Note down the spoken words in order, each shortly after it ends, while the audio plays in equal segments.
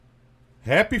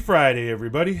Happy Friday,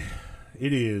 everybody.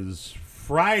 It is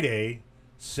Friday,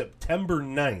 September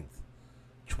 9th,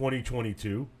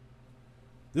 2022.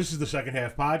 This is the Second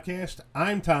Half Podcast.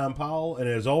 I'm Tom Powell, and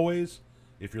as always,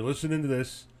 if you're listening to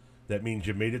this, that means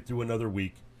you made it through another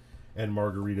week, and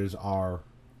margaritas are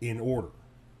in order.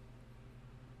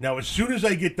 Now, as soon as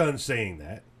I get done saying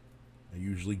that, I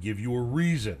usually give you a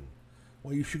reason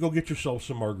why you should go get yourself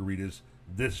some margaritas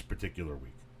this particular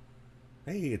week.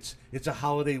 Hey, it's a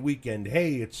holiday weekend.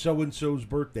 Hey, it's so-and-so's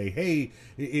birthday. Hey,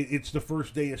 it's the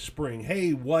first day of spring.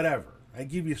 Hey, whatever. I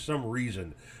give you some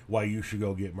reason why you should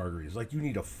go get margaritas. Like you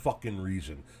need a fucking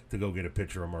reason to go get a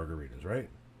pitcher of margaritas, right?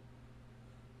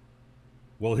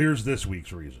 Well, here's this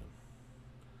week's reason.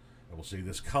 I will say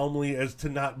this calmly as to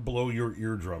not blow your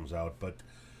eardrums out, but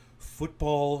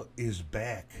football is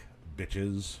back,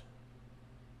 bitches.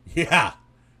 Yeah.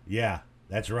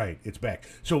 That's right. It's back.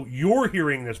 So you're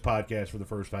hearing this podcast for the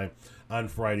first time on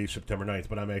Friday, September 9th,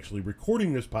 but I'm actually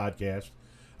recording this podcast.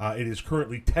 It is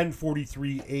currently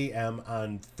 10:43 a.m.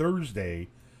 on Thursday,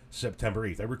 September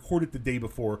 8th. I record it the day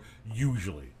before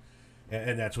usually,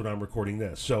 and that's when I'm recording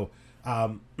this. So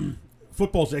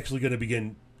football's actually going to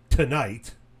begin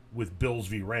tonight with Bills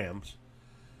v. Rams,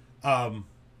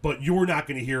 but you're not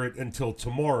going to hear it until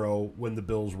tomorrow when the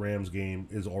Bills-Rams game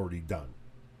is already done.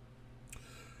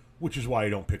 Which is why I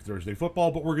don't pick Thursday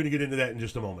football, but we're going to get into that in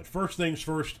just a moment. First things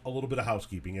first, a little bit of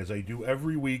housekeeping, as I do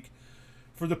every week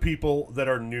for the people that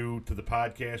are new to the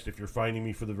podcast. If you're finding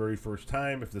me for the very first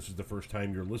time, if this is the first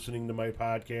time you're listening to my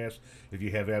podcast, if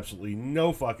you have absolutely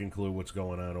no fucking clue what's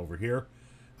going on over here,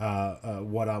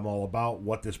 what I'm all about,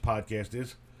 what this podcast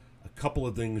is, a couple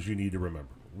of things you need to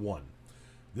remember. One,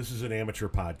 this is an amateur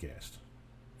podcast.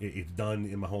 It's done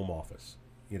in my home office.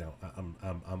 You know,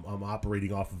 I'm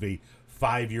operating off of a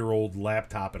 5-year-old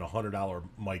laptop and $100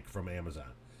 mic from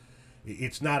Amazon.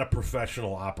 It's not a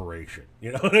professional operation.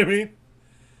 You know what I mean?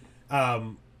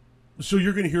 So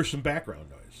you're going to hear some background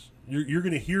noise. You're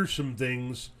going to hear some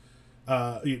things.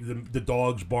 The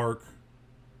dogs bark.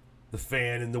 The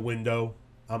fan in the window.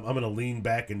 I'm going to lean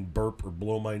back and burp or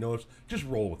blow my nose. Just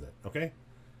roll with it, okay?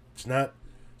 It's not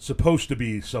supposed to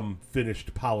be some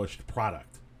finished, polished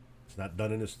product. It's not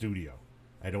done in a studio.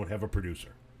 I don't have a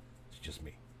producer. It's just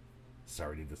me.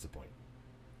 Sorry to disappoint.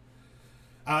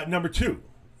 Number two,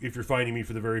 if you're finding me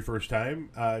for the very first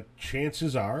time,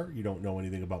 chances are you don't know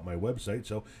anything about my website.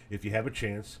 So if you have a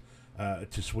chance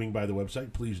to swing by the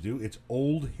website, please do. It's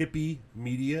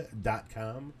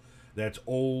oldhippiemedia.com. That's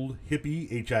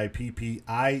oldhippie,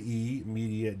 Hippie,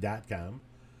 media.com.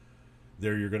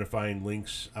 There you're going to find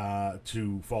links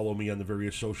to follow me on the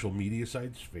various social media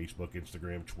sites, Facebook,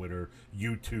 Instagram, Twitter,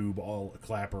 YouTube,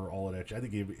 Clapper, all of that. I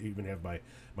think you even have my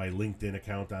LinkedIn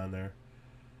account on there.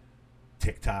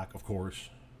 TikTok, of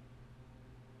course.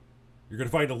 You're going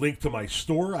to find a link to my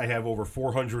store. I have over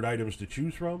 400 items to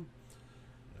choose from.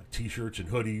 T-shirts and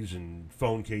hoodies and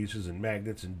phone cases and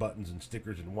magnets and buttons and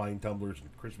stickers and wine tumblers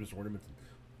and Christmas ornaments and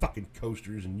fucking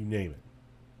coasters and you name it.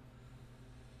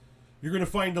 You're going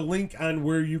to find a link on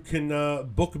where you can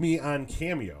book me on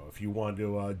Cameo if you want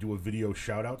to do a video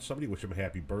shout-out to somebody, wish them a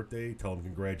happy birthday, tell them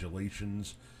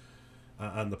congratulations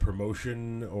on the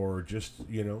promotion, or just,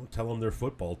 you know, tell them their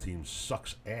football team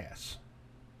sucks ass.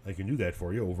 I can do that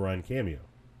for you over on Cameo.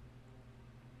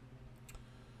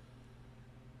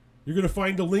 You're going to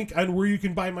find a link on where you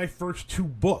can buy my first 2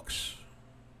 books.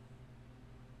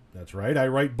 That's right, I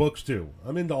write books too.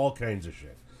 I'm into all kinds of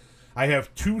shit. I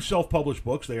have 2 self-published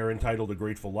books. They are entitled A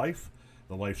Grateful Life,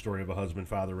 the life story of a husband,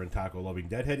 father, and taco-loving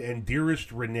deadhead, and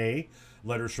Dearest Renee,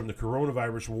 Letters from the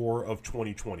Coronavirus War of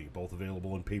 2020, both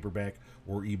available in paperback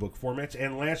or ebook formats.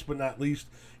 And last but not least,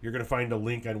 you're going to find a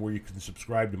link on where you can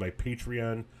subscribe to my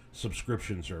Patreon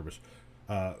subscription service.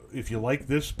 If you like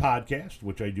this podcast,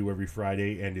 which I do every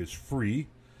Friday and is free,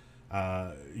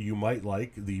 you might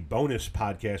like the bonus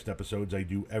podcast episodes I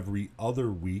do every other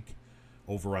week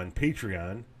over on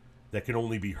Patreon. That can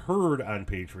only be heard on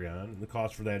Patreon, and the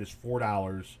cost for that is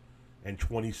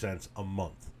 $4.20 a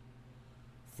month.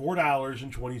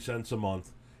 $4.20 a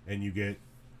month, and you get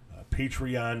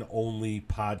Patreon-only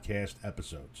podcast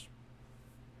episodes.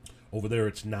 Over there,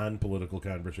 it's non-political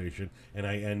conversation, and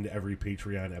I end every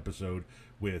Patreon episode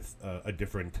with a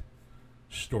different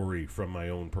story from my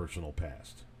own personal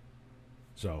past.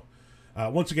 So,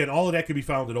 once again, all of that can be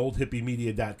found at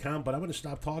oldhippiemedia.com, but I'm going to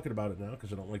stop talking about it now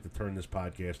because I don't like to turn this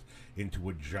podcast into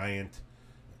a giant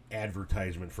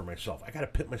advertisement for myself. I got to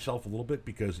pimp myself a little bit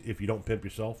because if you don't pimp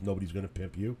yourself, nobody's going to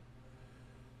pimp you.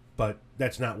 But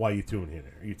that's not why you tune in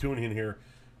here. You tune in here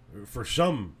for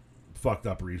some fucked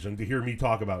up reason to hear me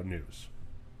talk about news.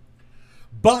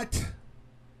 But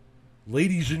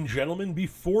Ladies and gentlemen,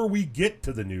 before we get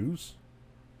to the news,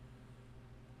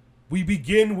 we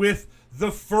begin with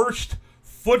the first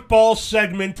football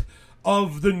segment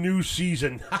of the new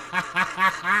season.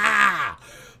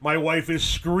 My wife is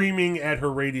screaming at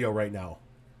her radio right now,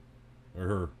 or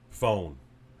her phone,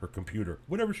 her computer,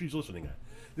 whatever she's listening at.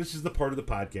 This is the part of the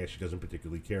podcast she doesn't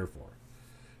particularly care for.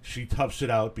 She toughs it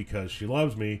out because she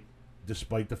loves me,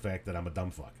 despite the fact that I'm a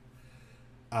dumb fuck.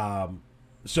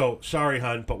 So, sorry,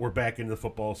 hon, but we're back into the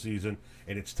football season,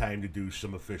 and it's time to do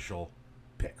some official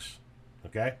picks.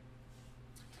 Okay?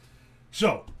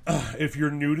 So, if you're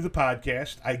new to the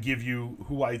podcast, I give you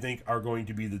who I think are going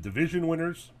to be the division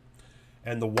winners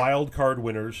and the wild card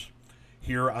winners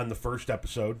here on the first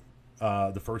episode,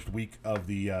 the first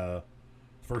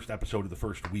episode of the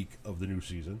first week of the new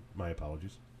season. My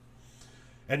apologies.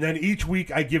 And then each week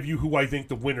I give you who I think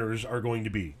the winners are going to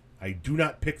be. I do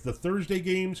not pick the Thursday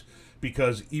games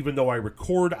because even though I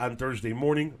record on Thursday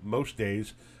morning, most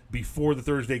days, before the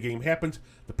Thursday game happens,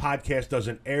 the podcast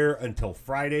doesn't air until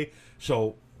Friday.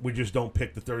 So we just don't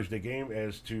pick the Thursday game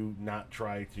as to not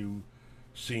try to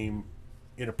seem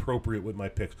inappropriate with my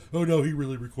picks. Oh, no, he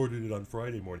really recorded it on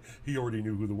Friday morning. He already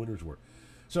knew who the winners were.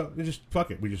 So just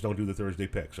fuck it. We just don't do the Thursday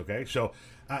picks, okay? So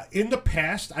in the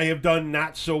past, I have done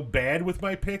not so bad with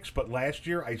my picks, but last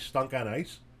year I stunk on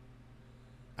ice.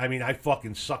 I mean, I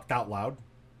fucking sucked out loud.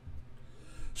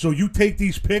 So you take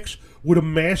these picks with a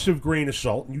massive grain of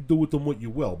salt, and you do with them what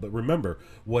you will. But remember,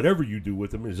 whatever you do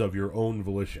with them is of your own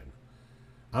volition.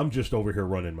 I'm just over here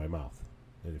running my mouth.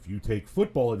 And if you take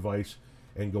football advice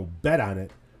and go bet on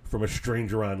it from a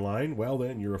stranger online, well,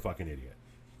 then you're a fucking idiot.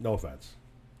 No offense.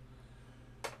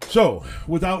 So,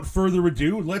 without further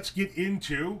ado, let's get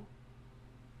into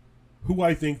who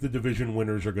I think the division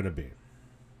winners are going to be.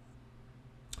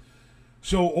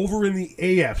 So, over in the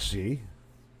AFC,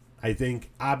 I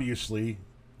think, obviously,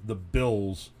 the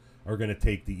Bills are going to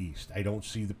take the East. I don't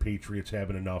see the Patriots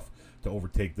having enough to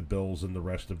overtake the Bills, and the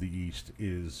rest of the East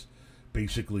is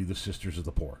basically the Sisters of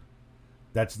the Poor.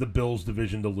 That's the Bills'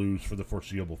 division to lose for the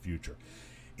foreseeable future.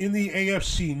 In the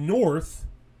AFC North,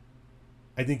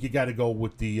 I think you got to go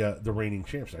with the reigning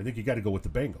champs. I think you got to go with the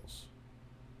Bengals.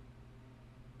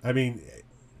 I mean,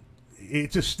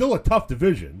 it's still a tough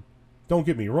division. Don't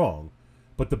get me wrong.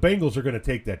 But the Bengals are going to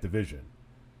take that division.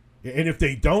 And if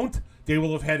they don't, they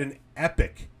will have had an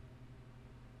epic,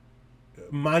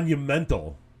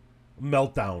 monumental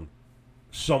meltdown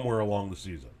somewhere along the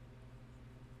season.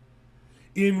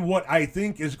 In what I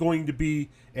think is going to be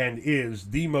and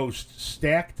is the most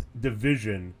stacked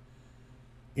division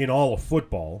in all of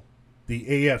football, the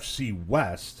AFC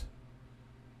West,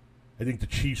 I think the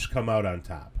Chiefs come out on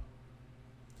top.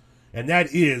 And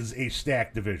that is a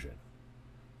stacked division.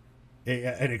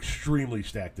 An extremely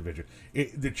stacked division.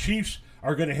 The Chiefs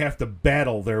are going to have to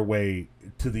battle their way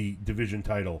to the division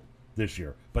title this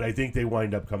year, but I think they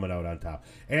wind up coming out on top.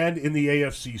 And in the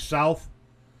AFC South,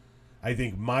 I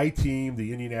think my team,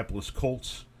 the Indianapolis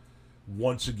Colts,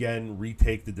 once again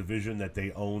retake the division that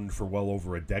they owned for well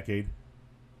over a decade.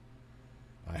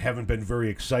 I haven't been very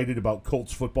excited about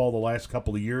Colts football the last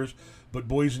couple of years, but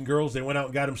boys and girls, they went out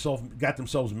and got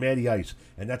themselves Matty Ice,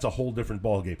 and that's a whole different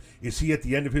ballgame. Is he at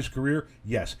the end of his career?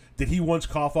 Yes. Did he once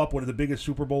cough up one of the biggest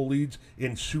Super Bowl leads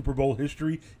in Super Bowl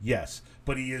history? Yes.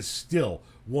 But he is still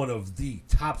one of the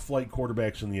top-flight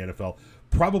quarterbacks in the NFL,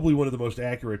 probably one of the most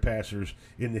accurate passers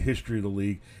in the history of the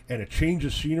league, and a change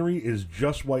of scenery is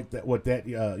just what that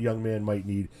young man might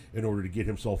need in order to get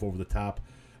himself over the top.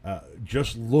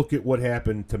 Just look at what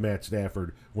happened to Matt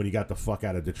Stafford when he got the fuck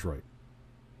out of Detroit.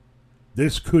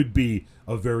 This could be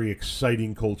a very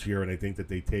exciting Colts year, and I think that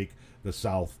they take the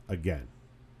South again.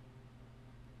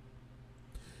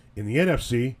 In the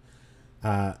NFC,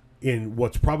 in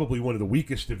what's probably one of the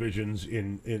weakest divisions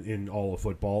in all of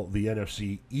football, the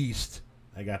NFC East,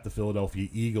 I got the Philadelphia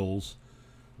Eagles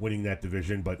winning that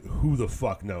division, but who the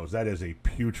fuck knows? That is a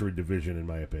putrid division, in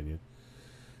my opinion.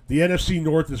 The NFC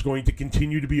North is going to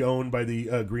continue to be owned by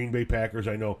the Green Bay Packers.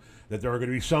 I know that there are going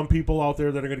to be some people out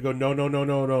there that are going to go,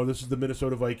 no, this is the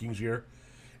Minnesota Vikings year.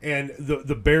 And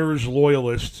the Bears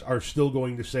loyalists are still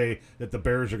going to say that the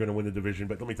Bears are going to win the division.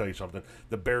 But let me tell you something.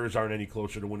 The Bears aren't any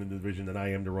closer to winning the division than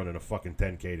I am to running a fucking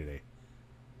 10K today.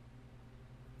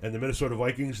 And the Minnesota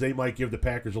Vikings, they might give the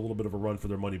Packers a little bit of a run for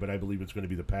their money, but I believe it's going to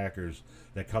be the Packers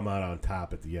that come out on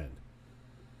top at the end.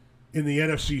 In the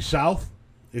NFC South,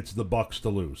 it's the Bucs to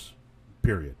lose,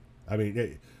 period. I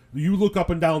mean, you look up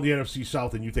and down the NFC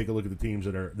South and you take a look at the teams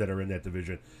that are in that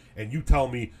division, and you tell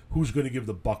me who's going to give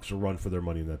the Bucs a run for their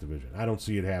money in that division. I don't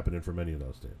see it happening for many of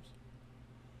those teams.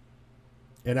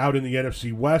 And out in the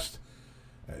NFC West,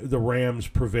 the Rams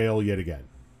prevail yet again.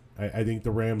 I think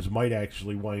the Rams might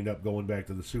actually wind up going back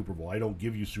to the Super Bowl. I don't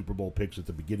give you Super Bowl picks at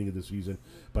the beginning of the season,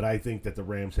 but I think that the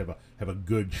Rams have a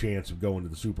good chance of going to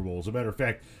the Super Bowl. As a matter of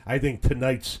fact, I think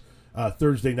tonight's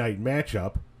Thursday night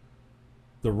matchup,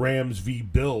 the Rams v.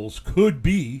 Bills, could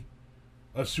be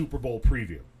a Super Bowl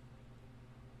preview.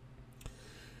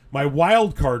 My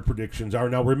wild card predictions are,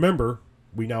 now remember,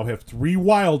 we now have 3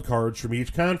 wild cards from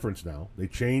each conference now. They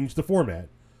changed the format.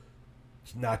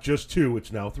 It's not just 2,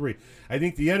 it's now 3. I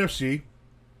think the NFC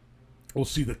will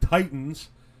see the Titans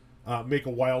make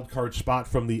a wild card spot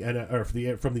from the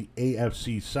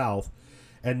AFC South,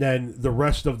 and then the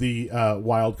rest of the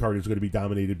wild card is going to be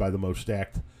dominated by the most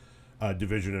stacked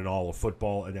division in all of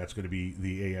football, and that's going to be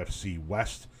the AFC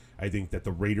West. I think that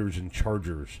the Raiders and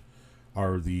Chargers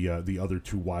are the other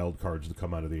 2 wild cards that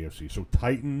come out of the AFC. So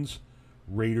Titans,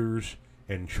 Raiders,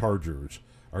 and Chargers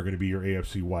are going to be your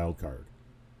AFC wild card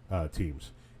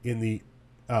teams. In the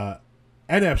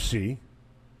NFC,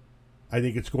 I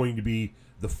think it's going to be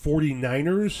the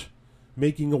 49ers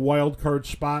making a wild card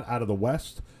spot out of the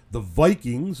West, the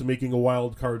Vikings making a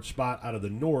wild card spot out of the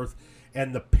North,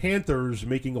 and the Panthers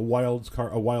making a wild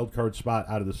card spot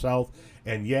out of the South.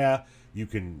 And yeah, you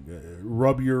can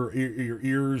rub your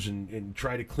ears and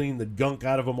try to clean the gunk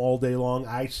out of them all day long.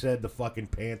 I said the fucking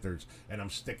Panthers, and I'm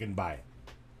sticking by it.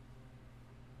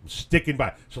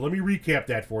 So let me recap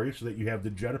that for you so that you have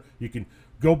the you can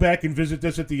go back and visit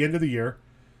this at the end of the year.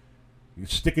 You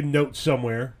can stick a note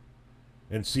somewhere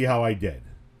and see how I did.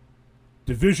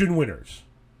 Division winners: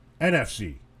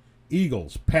 NFC,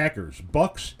 Eagles, Packers,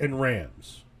 Bucks, and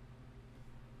Rams.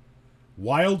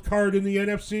 Wild card in the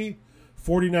NFC: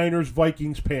 49ers,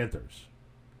 Vikings, Panthers.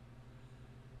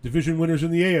 Division winners in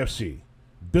the AFC: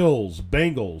 Bills,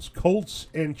 Bengals, Colts,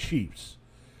 and Chiefs,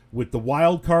 with the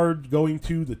wild card going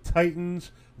to the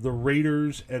Titans, the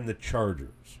Raiders, and the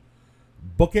Chargers.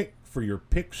 Book it for your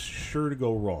picks sure to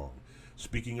go wrong.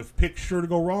 Speaking of picks sure to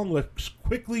go wrong, let's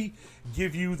quickly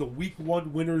give you the Week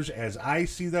 1 winners as I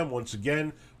see them. Once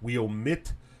again, we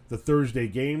omit the Thursday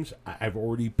games. I've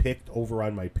already picked over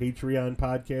on my Patreon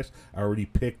podcast. I already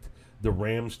picked the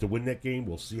Rams to win that game.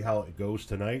 We'll see how it goes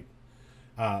tonight.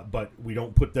 But we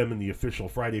don't put them in the official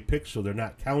Friday picks, so they're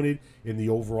not counted in the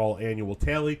overall annual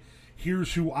tally.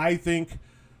 Here's who I think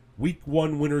Week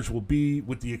 1 winners will be,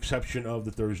 with the exception of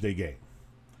the Thursday game.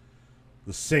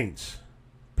 The Saints,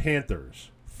 Panthers,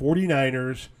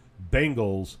 49ers,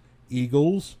 Bengals,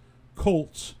 Eagles,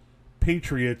 Colts,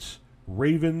 Patriots,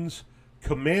 Ravens,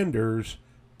 Commanders,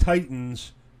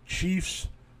 Titans, Chiefs,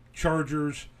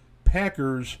 Chargers,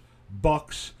 Packers,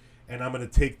 Bucks, and I'm going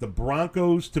to take the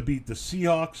Broncos to beat the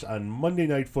Seahawks on Monday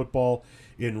Night Football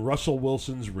in Russell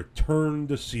Wilson's return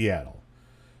to Seattle.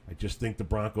 I just think the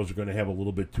Broncos are going to have a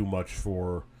little bit too much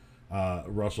for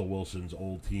Russell Wilson's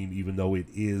old team, even though it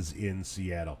is in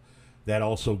Seattle. That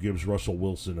also gives Russell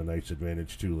Wilson a nice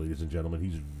advantage too, ladies and gentlemen.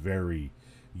 He's very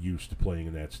used to playing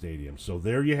in that stadium. So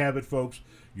there you have it, folks.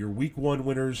 Your Week 1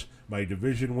 winners, my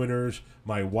division winners,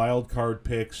 my wild card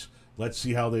picks. Let's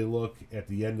see how they look at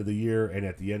the end of the year and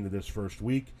at the end of this first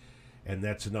week. And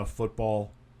that's enough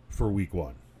football for Week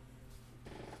 1.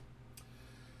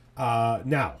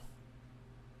 Now,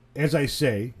 as I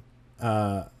said,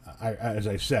 I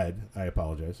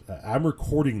apologize. I'm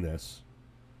recording this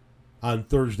on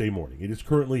Thursday morning. It is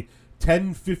currently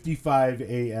 10:55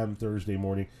 a.m. Thursday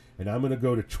morning, and I'm going to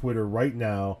go to Twitter right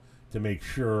now to make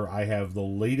sure I have the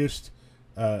latest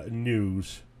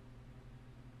news,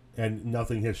 and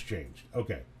nothing has changed.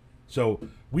 Okay, so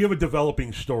we have a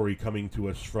developing story coming to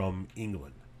us from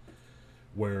England,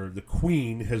 where the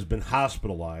Queen has been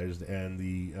hospitalized, and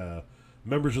the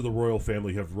members of the royal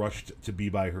family have rushed to be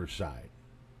by her side.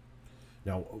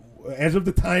 Now, as of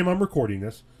the time I'm recording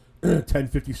this,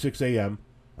 10:56 a.m.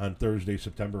 on Thursday,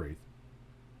 September 8th,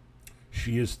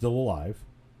 she is still alive,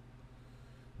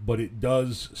 but it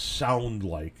does sound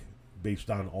like,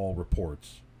 based on all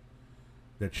reports,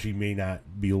 that she may not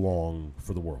be long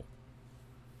for the world.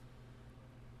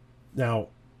 Now,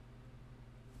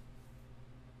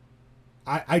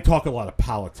 I talk a lot of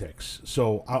politics,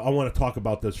 so I want to talk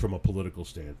about this from a political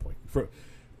standpoint.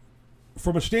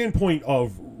 From a standpoint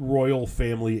of royal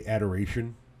family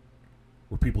adoration,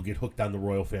 where people get hooked on the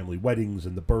royal family weddings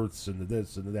and the births and the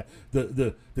this and the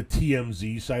that, the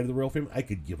TMZ side of the royal family, I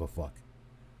could give a fuck.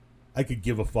 I could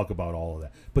give a fuck about all of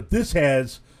that. But this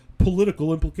has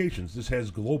political implications. This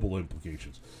has global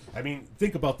implications. I mean,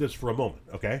 think about this for a moment,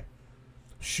 okay?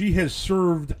 She has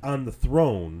served on the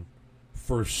throne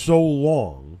for so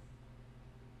long,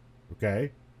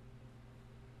 okay,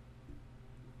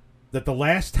 that the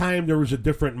last time there was a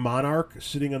different monarch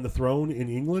sitting on the throne in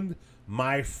England,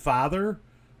 my father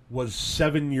was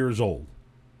 7 years old.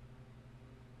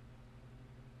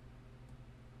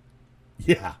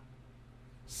 Yeah,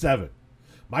 7.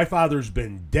 My father's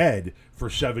been dead for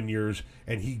 7 years,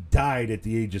 and he died at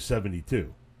the age of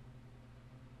 72.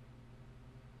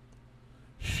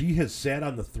 She has sat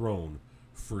on the throne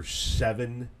for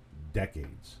 7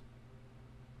 decades.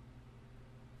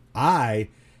 I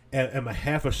am a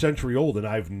half a century old, and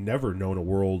I've never known a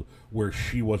world where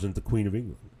she wasn't the Queen of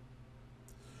England.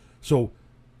 So,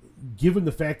 given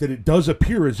the fact that it does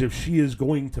appear as if she is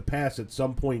going to pass at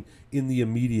some point in the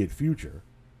immediate future,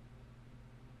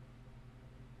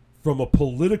 from a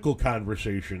political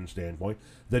conversation standpoint,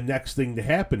 the next thing to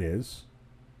happen is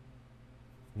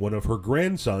one of her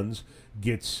grandsons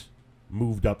gets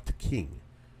moved up to king.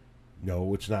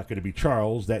 No, it's not going to be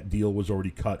Charles. That deal was already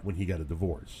cut when he got a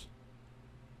divorce.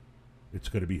 It's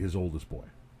going to be his oldest boy.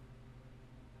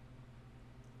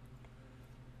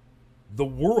 The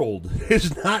world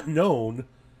has not known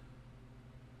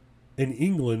an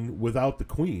England without the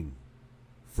Queen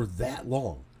for that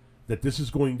long. That this is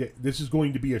going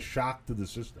to be a shock to the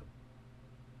system.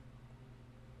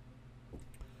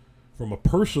 From a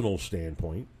personal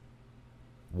standpoint,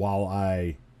 while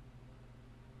I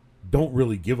don't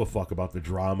really give a fuck about the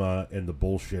drama and the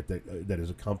bullshit that is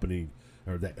accompanied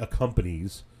or that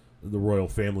accompanies the royal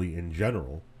family in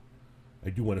general, I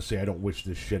do want to say I don't wish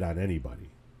this shit on anybody.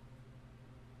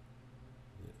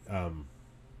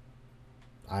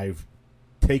 I've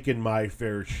taken my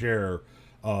fair share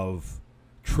of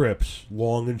trips,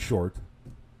 long and short,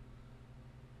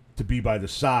 to be by the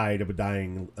side of a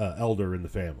dying elder in the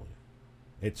family.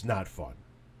 It's not fun.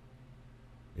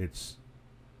 It's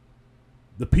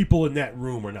the people in that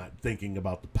room are not thinking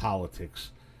about the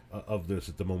politics of this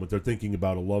at the moment. They're thinking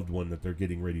about a loved one that they're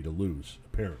getting ready to lose,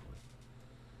 apparently.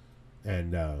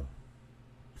 And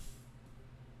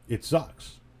it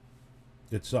sucks.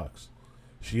 It sucks.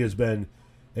 She has been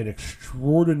an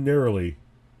extraordinarily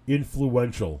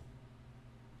influential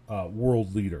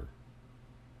world leader.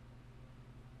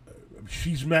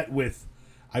 She's met with,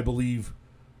 I believe,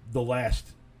 the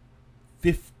last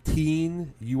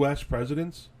 15 U.S.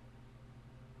 presidents.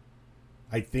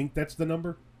 I think that's the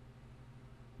number.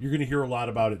 You're going to hear a lot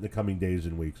about it in the coming days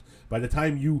and weeks. By the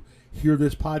time you hear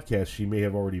this podcast, she may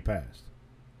have already passed.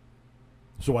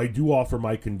 So I do offer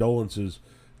my condolences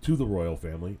to the royal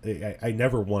family. I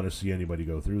never want to see anybody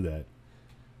go through that.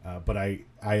 But I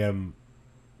am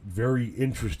very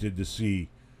interested to see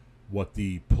what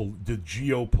the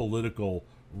geopolitical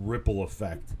ripple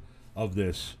effect of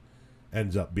this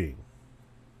ends up being.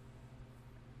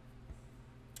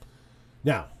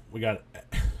 Now,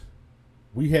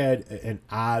 we had an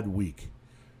odd week.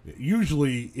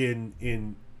 Usually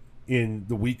in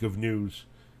the week of news,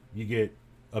 you get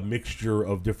a mixture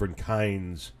of different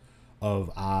kinds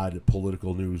of odd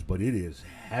political news, but it is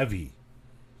heavy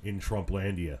in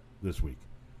Trumplandia this week.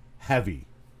 Heavy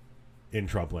in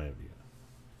Trumplandia.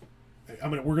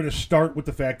 We're going to start with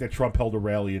the fact that Trump held a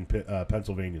rally in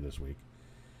Pennsylvania this week,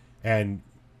 and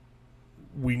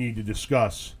we need to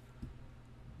discuss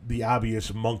the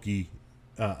obvious monkey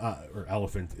or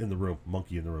elephant in the room.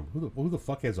 Monkey in the room. Who the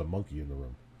fuck has a monkey in the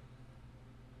room?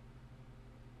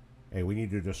 Hey, we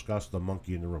need to discuss the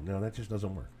monkey in the room. No, that just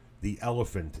doesn't work. The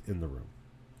elephant in the room.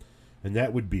 And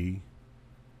that would be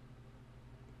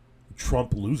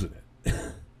Trump losing it.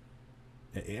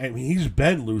 I mean, he's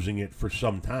been losing it for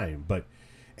some time, but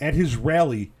at his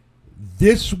rally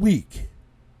this week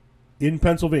in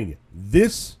Pennsylvania,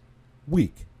 this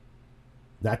week,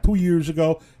 not 2 years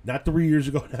ago, not 3 years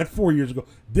ago, not 4 years ago,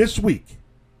 this week,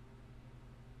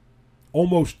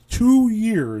 almost 2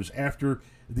 years after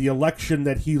the election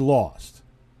that he lost,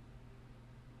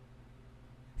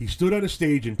 he stood on a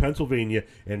stage in Pennsylvania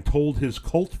and told his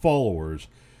cult followers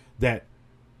that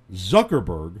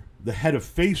Zuckerberg, the head of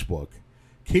Facebook,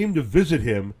 came to visit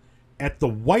him at the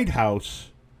White House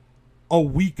a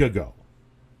week ago.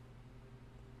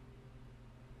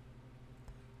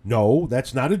 No,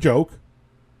 that's not a joke.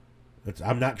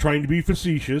 I'm not trying to be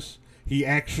facetious. He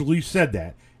actually said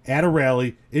that at a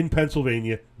rally in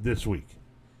Pennsylvania this week.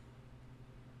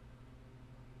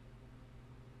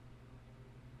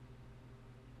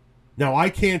 Now, I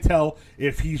can't tell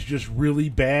if he's just really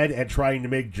bad at trying to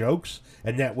make jokes,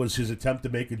 and that was his attempt to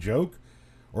make a joke,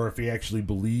 or if he actually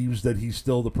believes that he's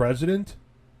still the president,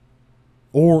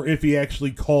 or if he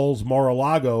actually calls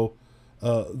Mar-a-Lago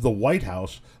the White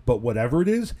House. But whatever it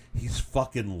is, he's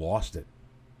fucking lost it.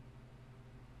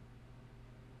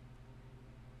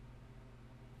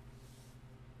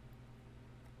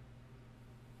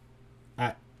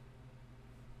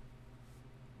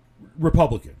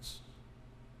 Republicans.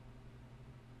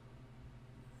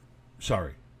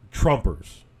 Sorry,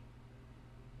 Trumpers.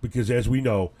 Because as we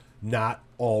know, not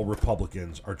all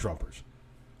Republicans are Trumpers.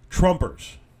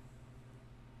 Trumpers,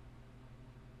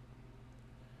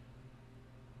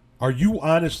 are you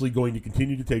honestly going to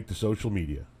continue to take to social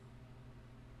media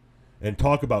and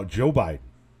talk about Joe Biden,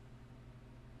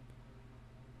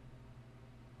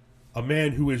 a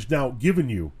man who has now given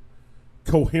you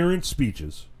coherent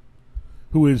speeches,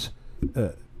 who is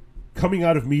coming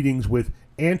out of meetings with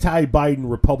anti-Biden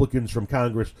Republicans from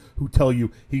Congress who tell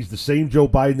you he's the same Joe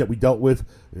Biden that we dealt with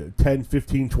 10,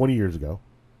 15, 20 years ago?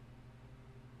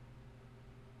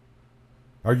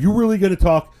 Are you really going to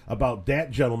talk about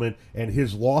that gentleman and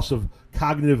his loss of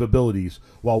cognitive abilities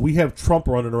while we have Trump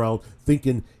running around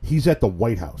thinking he's at the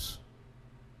White House?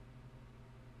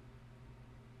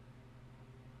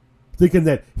 Thinking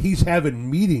that he's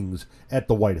having meetings at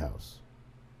the White House.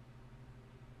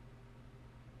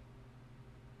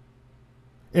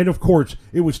 And of course,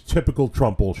 it was typical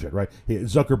Trump bullshit, right?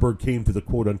 Zuckerberg came to the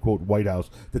quote-unquote White House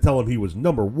to tell him he was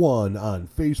number one on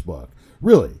Facebook.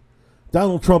 Really?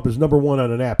 Donald Trump is number one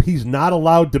on an app he's not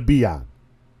allowed to be on.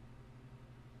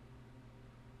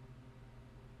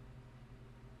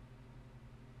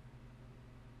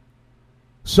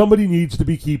 Somebody needs to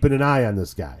be keeping an eye on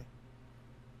this guy.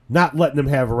 Not letting him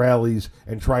have rallies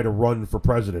and try to run for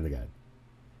president again.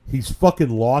 He's fucking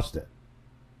lost it.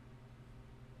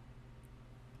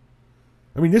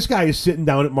 I mean, this guy is sitting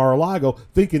down at Mar-a-Lago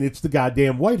thinking it's the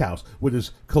goddamn White House with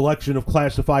his collection of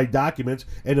classified documents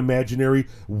and imaginary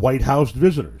White House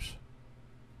visitors.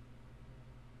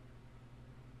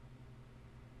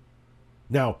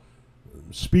 Now,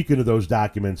 speaking of those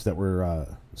documents that were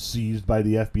seized by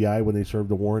the FBI when they served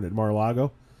the warrant at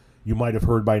Mar-a-Lago, you might have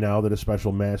heard by now that a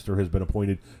special master has been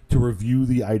appointed to review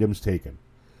the items taken.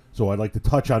 So I'd like to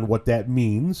touch on what that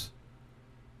means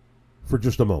for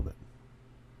just a moment.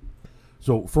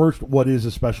 So first, what is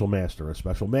a special master? A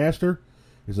special master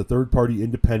is a third-party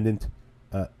independent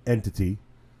entity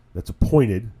that's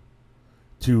appointed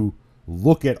to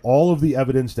look at all of the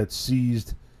evidence that's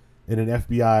seized in an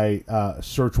FBI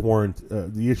search warrant,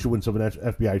 the issuance of an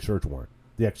FBI search warrant,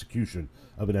 the execution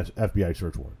of an FBI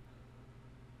search warrant.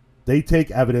 They take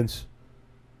evidence.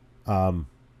 The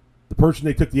person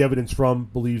they took the evidence from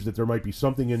believes that there might be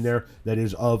something in there that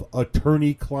is of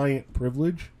attorney-client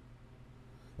privilege.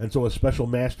 And so a special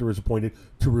master is appointed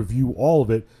to review all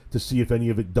of it to see if any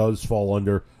of it does fall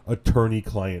under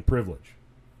attorney-client privilege.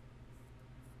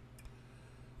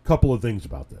 Couple of things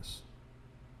about this.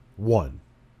 One,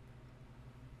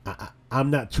 I'm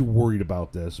not too worried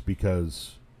about this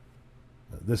because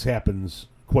this happens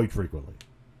quite frequently.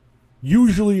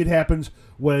 Usually it happens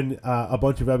when a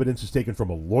bunch of evidence is taken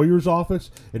from a lawyer's office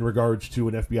in regards to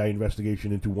an FBI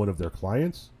investigation into one of their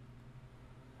clients.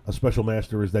 A special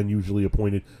master is then usually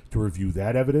appointed to review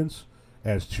that evidence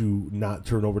as to not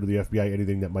turn over to the FBI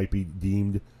anything that might be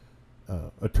deemed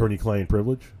attorney-client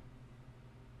privilege.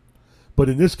 But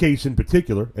in this case in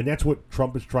particular, and that's what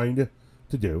Trump is trying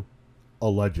to do,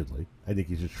 allegedly. I think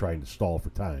he's just trying to stall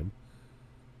for time.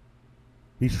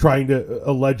 He's trying to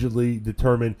allegedly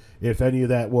determine if any of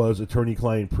that was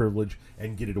attorney-client privilege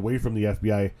and get it away from the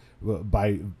FBI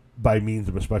by means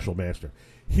of a special master.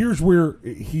 Here's where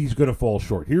he's going to fall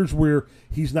short. Here's where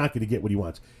he's not going to get what he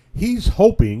wants. He's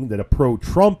hoping that a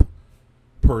pro-Trump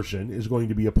person is going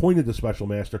to be appointed the special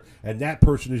master, and that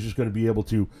person is just going to be able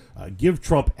to give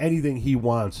Trump anything he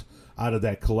wants out of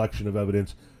that collection of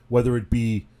evidence, whether it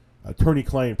be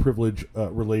attorney-client privilege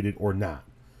related or not.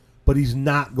 But he's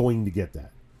not going to get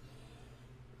that.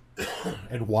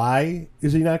 And why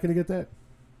is he not going to get that?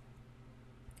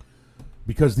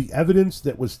 Because the evidence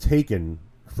that was taken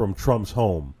from Trump's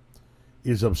home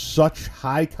is of such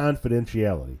high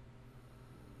confidentiality,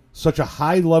 such a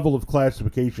high level of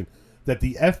classification, that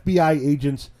the FBI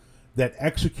agents that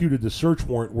executed the search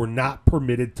warrant were not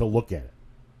permitted to look at it.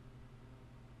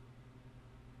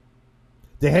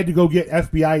 They had to go get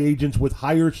FBI agents with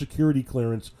higher security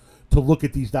clearance to look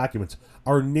at these documents.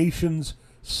 Our nation's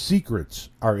secrets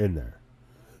are in there.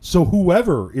 So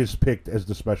whoever is picked as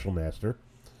the special master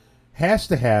has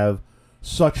to have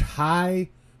such high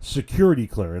security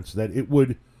clearance that it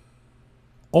would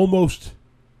almost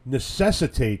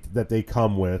necessitate that they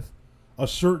come with a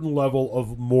certain level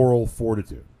of moral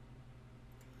fortitude.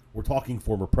 We're talking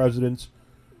former presidents,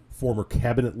 former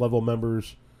cabinet level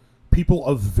members, people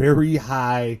of very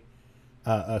high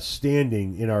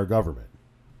standing in our government.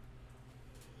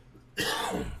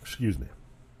 Excuse me.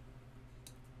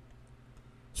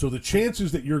 So the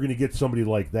chances that you're going to get somebody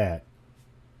like that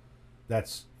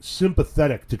that's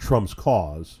sympathetic to Trump's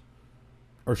cause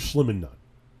are slim and none.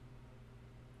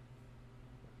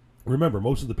 Remember,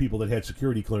 most of the people that had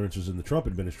security clearances in the Trump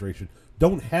administration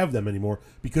don't have them anymore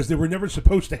because they were never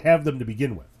supposed to have them to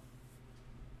begin with.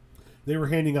 They were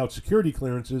handing out security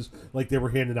clearances like they were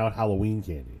handing out Halloween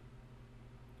candy.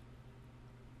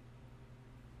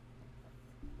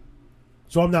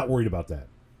 So I'm not worried about that.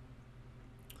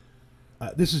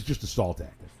 This is just a stall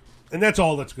tactic. And that's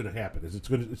all that's going to happen. Is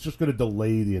it's just going to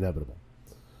delay the inevitable.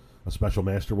 A special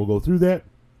master will go through that.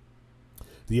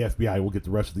 The FBI will get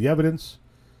the rest of the evidence.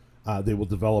 They will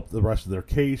develop the rest of their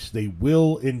case. They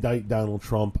will indict Donald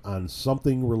Trump on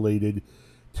something related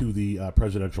to the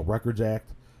Presidential Records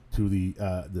Act, to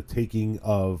the taking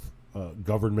of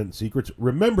government secrets.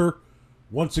 Remember,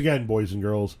 once again, boys and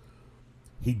girls,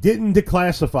 he didn't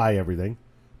declassify everything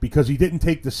because he didn't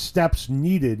take the steps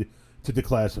needed to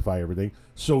declassify everything.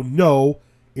 So no,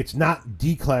 it's not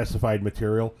declassified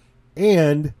material.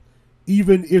 And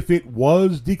even if it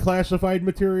was declassified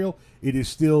material, it is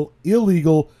still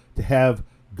illegal to have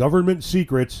government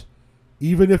secrets,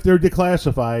 even if they're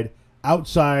declassified,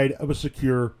 outside of a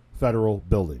secure federal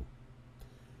building.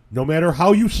 No matter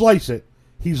how you slice it,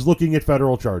 he's looking at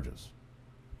federal charges.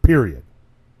 Period.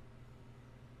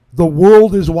 The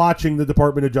world is watching the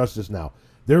Department of Justice now.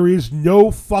 There is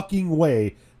no fucking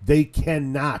way they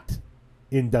cannot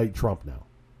indict Trump now.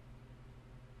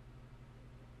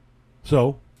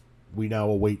 So, we now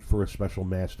await for a special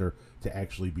master to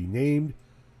actually be named,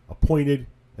 appointed,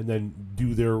 and then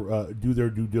do their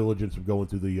due diligence of going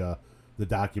through the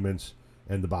documents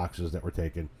and the boxes that were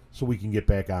taken, so we can get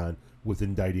back on with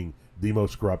indicting the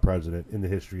most corrupt president in the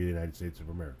history of the United States of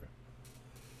America.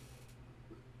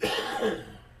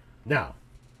 Now,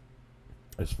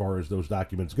 as far as those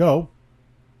documents go,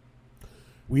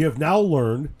 we have now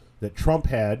learned that Trump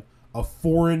had a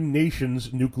foreign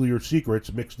nation's nuclear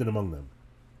secrets mixed in among them.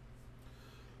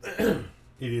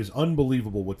 It is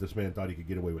unbelievable what this man thought he could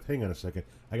get away with. Hang on a second.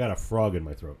 I got a frog in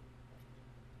my throat.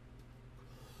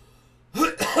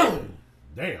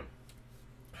 Damn.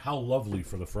 How lovely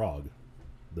for the frog,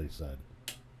 they said.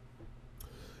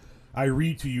 I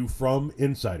read to you from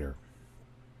Insider.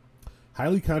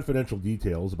 Highly confidential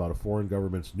details about a foreign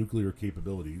government's nuclear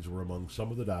capabilities were among some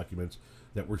of the documents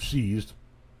that were seized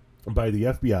by the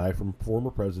FBI from former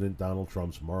President Donald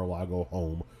Trump's Mar-a-Lago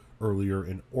home earlier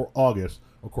in August,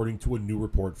 according to a new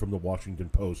report from the Washington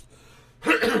Post,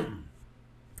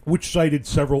 which cited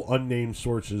several unnamed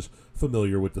sources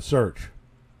familiar with the search.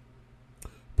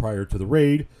 Prior to the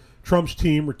raid, Trump's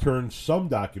team returned some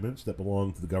documents that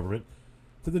belonged to the government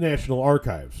to the National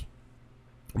Archives,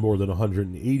 more than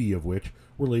 180 of which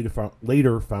were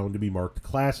later found to be marked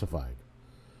classified.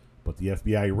 But the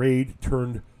FBI raid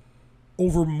turned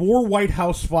over more White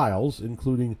House files,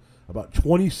 including about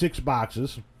 26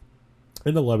 boxes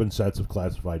and 11 sets of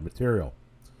classified material.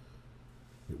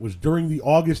 It was during the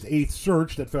August 8th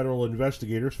search that federal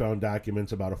investigators found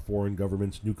documents about a foreign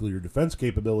government's nuclear defense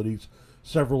capabilities.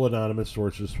 Several anonymous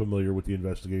sources familiar with the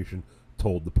investigation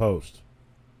told the Post.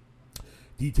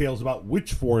 Details about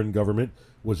which foreign government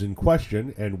was in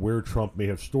question and where Trump may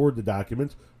have stored the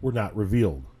documents were not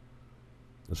revealed.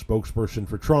 A spokesperson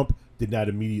for Trump did not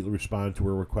immediately respond to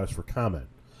a request for comment.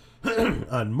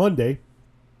 On Monday,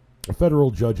 a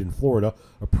federal judge in Florida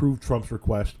approved Trump's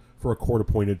request for a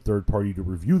court-appointed third party to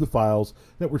review the files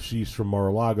that were seized from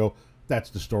Mar-a-Lago. That's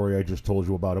the story I just told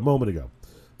you about a moment ago.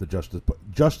 The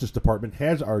Justice Department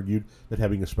has argued that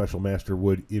having a special master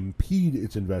would impede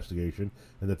its investigation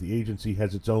and that the agency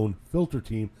has its own filter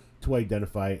team to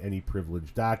identify any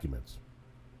privileged documents.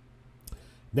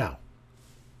 Now,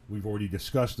 we've already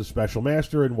discussed the special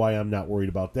master and why I'm not worried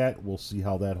about that. We'll see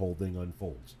how that whole thing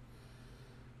unfolds.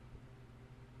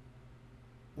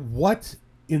 What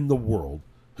in the world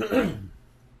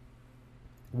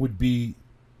would be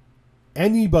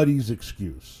anybody's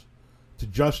excuse to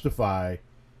justify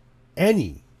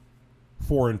any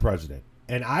foreign president,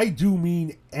 and I do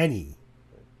mean any,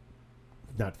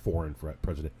 not foreign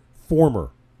president,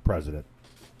 former president,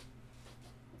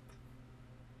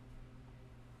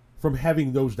 from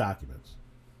having those documents?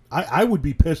 I would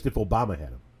be pissed if Obama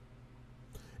had them.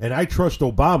 And I trust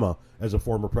Obama as a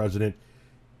former president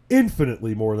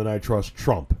infinitely more than I trust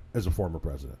Trump as a former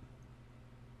president.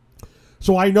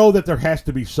 So I know that there has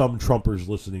to be some Trumpers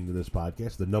listening to this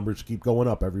podcast. The numbers keep going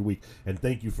up every week, and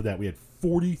thank you for that. We had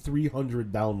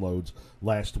 4,300 downloads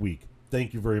last week.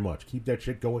 Thank you very much. Keep that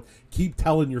shit going. Keep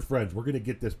telling your friends. We're going to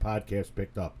get this podcast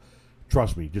picked up.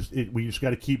 Trust me. We just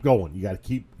got to keep going. You got to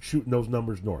keep shooting those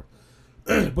numbers north.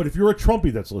 But if you're a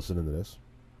Trumpy that's listening to this,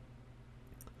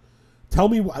 tell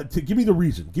me, give me the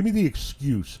reason. Give me the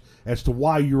excuse as to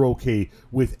why you're okay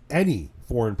with any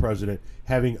foreign president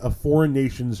having a foreign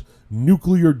nation's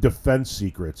nuclear defense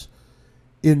secrets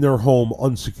in their home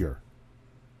unsecure.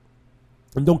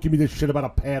 And don't give me this shit about a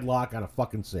padlock on a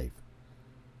fucking safe.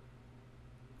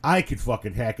 I could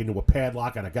fucking hack into a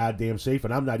padlock on a goddamn safe,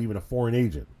 and I'm not even a foreign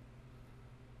agent.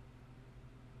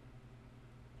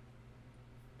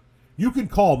 You can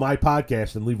call my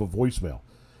podcast and leave a voicemail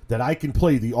that I can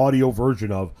play the audio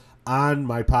version of on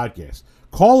my podcast.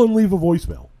 Call and leave a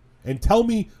voicemail and tell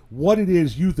me what it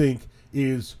is you think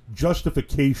is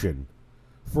justification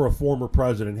for a former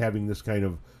president having this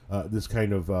kind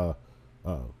of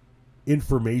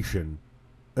information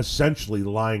essentially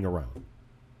lying around.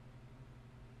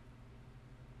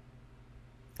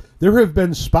 There have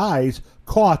been spies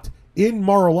caught in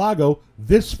Mar-a-Lago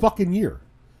this fucking year.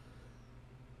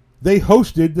 They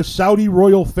hosted the Saudi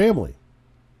royal family.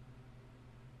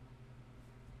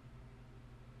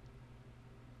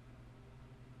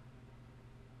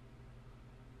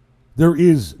 There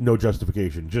is no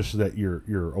justification, just so that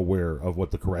you're aware of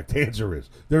what the correct answer is.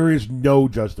 There is no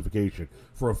justification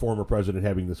for a former president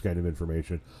having this kind of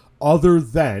information, other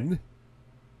than,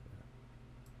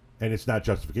 and it's not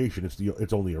justification,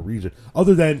 it's only a reason,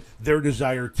 other than their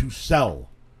desire to sell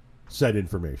said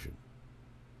information.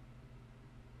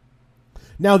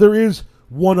 Now, there is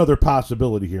one other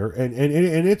possibility here, and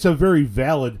it's a very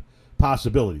valid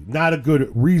possibility. Not a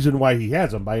good reason why he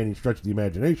has them by any stretch of the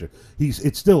imagination.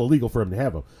 It's still illegal for him to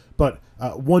have them, but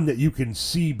one that you can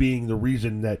see being the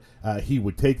reason that he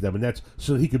would take them, and that's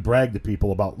so that he could brag to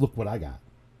people about, look what I got.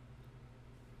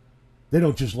 They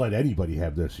don't just let anybody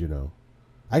have this, you know.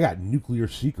 I got nuclear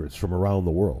secrets from around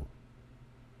the world.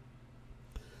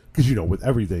 Because, you know, with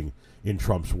everything in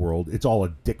Trump's world, it's all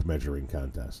a dick measuring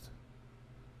contest.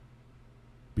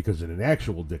 Because in an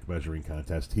actual dick measuring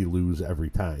contest, he loses every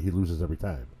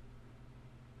time.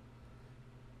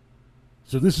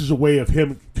 So this is a way of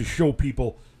him to show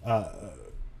people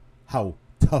how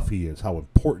tough he is, how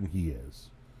important he is.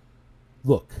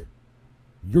 Look,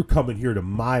 you're coming here to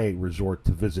my resort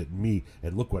to visit me,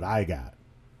 and look what I got.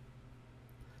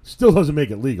 Still doesn't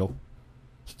make it legal.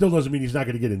 Still doesn't mean he's not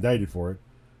going to get indicted for it.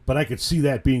 But I could see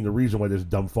that being the reason why this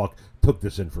dumb fuck took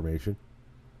this information.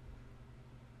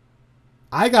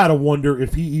 I gotta wonder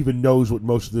if he even knows what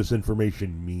most of this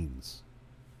information means.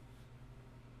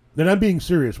 And I'm being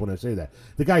serious when I say that.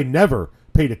 The guy never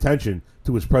paid attention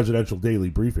to his presidential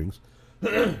daily briefings.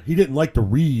 He didn't like to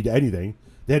read anything.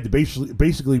 They had to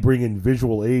basically bring in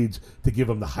visual aids to give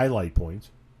him the highlight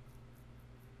points.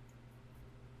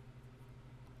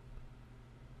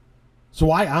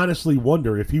 So I honestly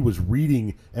wonder if he was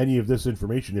reading any of this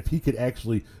information, if he could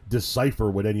actually decipher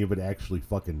what any of it actually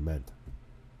fucking meant.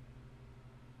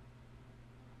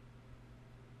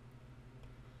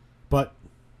 But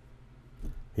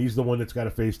he's the one that's got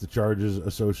to face the charges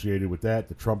associated with that.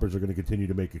 The Trumpers are going to continue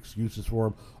to make excuses for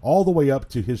him all the way up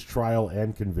to his trial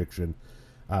and conviction.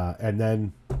 And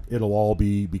then it'll all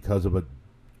be because of a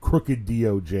crooked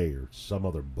DOJ or some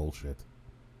other bullshit.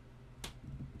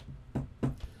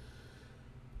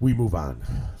 We move on,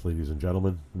 ladies and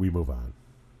gentlemen. We move on.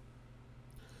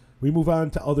 We move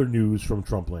on to other news from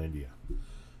Trumplandia,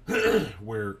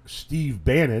 where Steve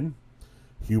Bannon,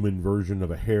 human version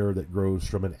of a hair that grows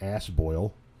from an ass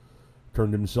boil,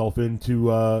 turned himself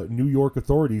into New York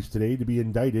authorities today to be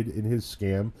indicted in his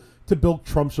scam to bilk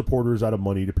Trump supporters out of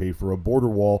money to pay for a border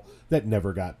wall that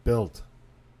never got built.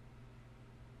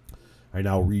 I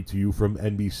now read to you from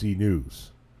NBC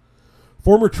News.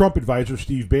 Former Trump advisor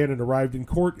Steve Bannon arrived in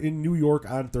court in New York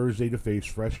on Thursday to face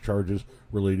fresh charges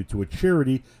related to a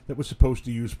charity that was supposed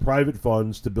to use private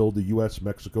funds to build the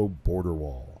U.S.-Mexico border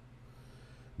wall.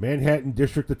 Manhattan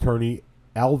District Attorney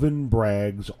Alvin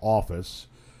Bragg's office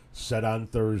said on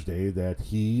Thursday that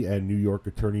he and New York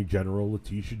Attorney General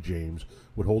Letitia James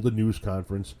would hold a news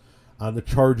conference on the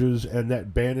charges and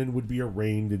that Bannon would be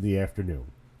arraigned in the afternoon.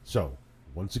 So,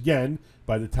 once again,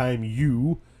 by the time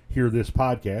you hear this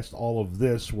podcast, all of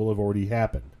this will have already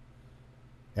happened.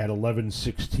 At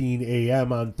 11:16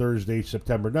 a.m. on Thursday,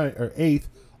 September 8th,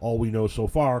 all we know so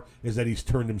far is that he's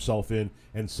turned himself in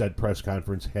and said press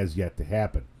conference has yet to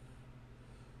happen.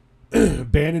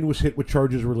 Bannon was hit with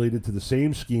charges related to the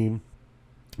same scheme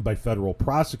by federal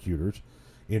prosecutors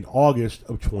in August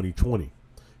of 2020.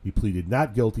 He pleaded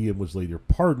not guilty and was later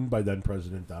pardoned by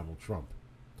then-President Donald Trump.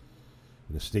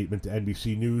 In a statement to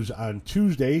NBC News on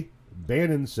Tuesday,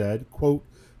 Bannon said, quote,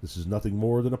 "This is nothing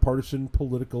more than a partisan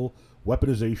political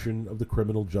weaponization of the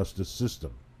criminal justice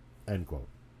system," end quote.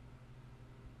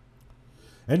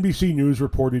 NBC News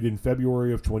reported in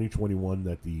February of 2021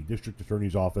 that the district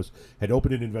attorney's office had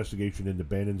opened an investigation into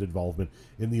Bannon's involvement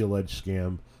in the alleged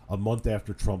scam a month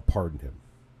after Trump pardoned him.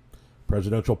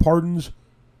 Presidential pardons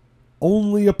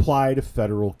only apply to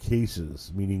federal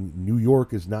cases, meaning New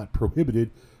York is not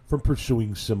prohibited from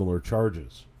pursuing similar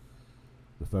charges.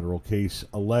 The federal case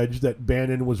alleged that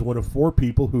Bannon was one of 4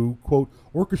 people who, quote,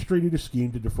 orchestrated a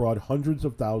scheme to defraud hundreds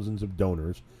of thousands of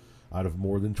donors out of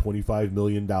more than $25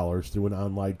 million through an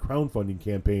online crowdfunding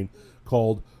campaign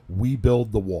called We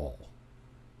Build the Wall.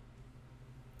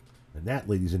 And that,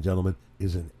 ladies and gentlemen,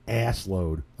 is an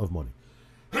assload of money.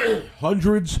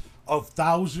 Hundreds of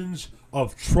thousands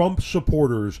of Trump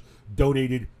supporters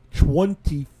donated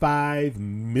 $25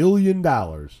 million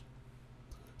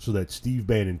so that Steve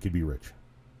Bannon could be rich.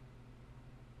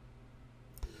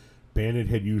 Bannon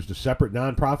had used a separate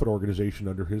nonprofit organization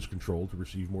under his control to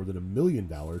receive more than $1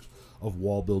 million of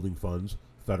wall-building funds,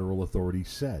 federal authorities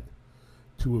said.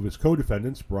 2 of his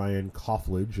co-defendants, Brian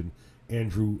Koffledge and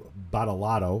Andrew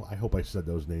Badalato, I hope I said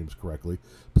those names correctly,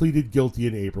 pleaded guilty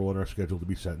in April and are scheduled to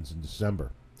be sentenced in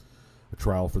December. A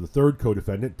trial for the 3rd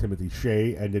co-defendant, Timothy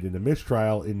Shea, ended in a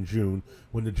mistrial in June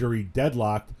when the jury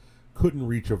deadlocked, couldn't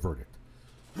reach a verdict.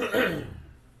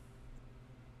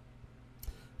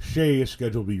 Shea is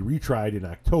scheduled to be retried in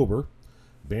October.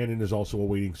 Bannon is also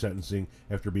awaiting sentencing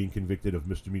after being convicted of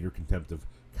misdemeanor contempt of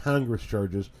Congress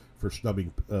charges for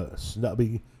snubbing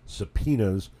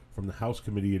subpoenas from the House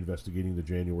committee investigating the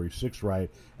January 6th riot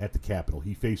at the Capitol.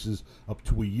 He faces up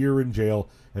to a year in jail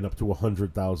and up to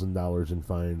 $100,000 in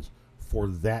fines for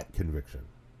that conviction.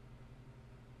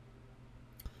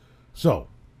 So,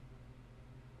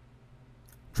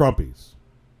 Trumpies,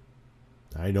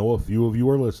 I know a few of you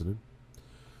are listening.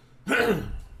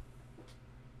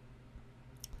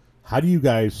 How do you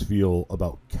guys feel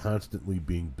about constantly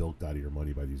being bilked out of your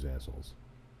money by these assholes?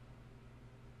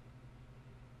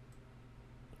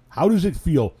 How does it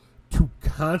feel to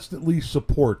constantly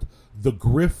support the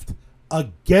grift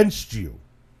against you?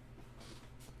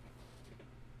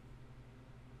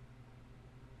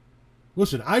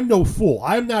 Listen, I'm no fool.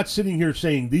 I'm not sitting here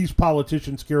saying these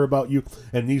politicians care about you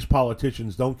and these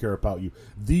politicians don't care about you.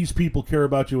 These people care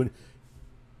about you and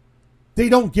they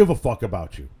don't give a fuck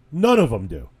about you. None of them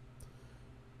do.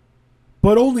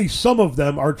 But only some of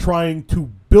them are trying to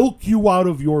bilk you out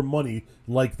of your money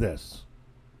like this.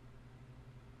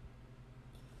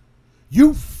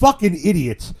 You fucking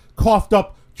idiots coughed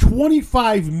up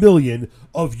 $25 million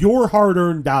of your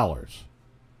hard-earned dollars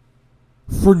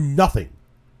for nothing.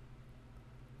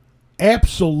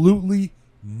 Absolutely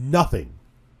nothing.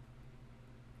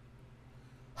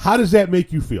 How does that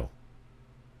make you feel?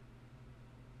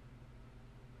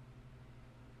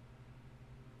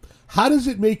 How does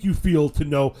it make you feel to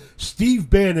know Steve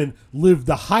Bannon lived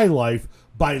the high life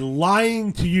by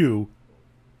lying to you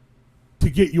to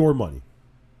get your money?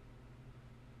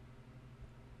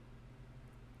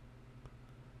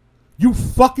 You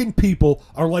fucking people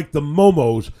are like the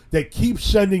momos that keep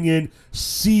sending in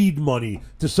seed money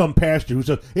to some pastor who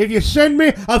says, if you send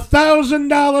me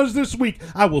 $1,000 this week,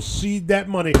 I will seed that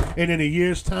money, and in a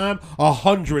year's time,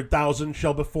 100,000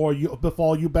 shall befall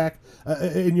you back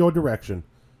in your direction.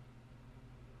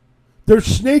 They're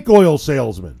snake oil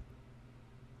salesmen.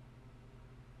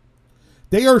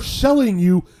 They are selling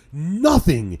you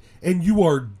nothing, and you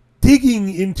are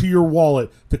digging into your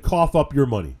wallet to cough up your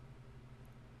money.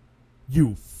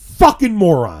 You fucking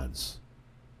morons.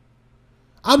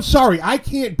 I'm sorry, I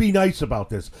can't be nice about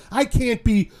this. I can't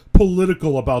be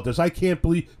political about this. I can't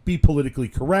be politically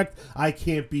correct. I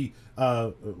can't be,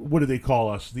 what do they call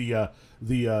us?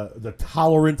 The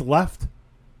tolerant left?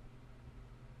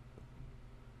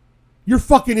 You're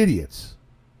fucking idiots.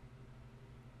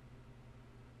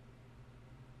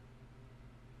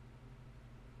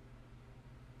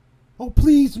 Oh,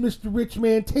 please, Mr. Rich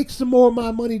Man, take some more of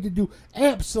my money to do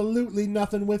absolutely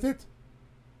nothing with it.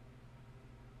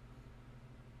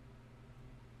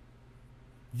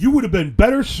 You would have been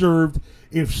better served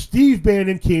if Steve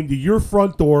Bannon came to your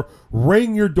front door,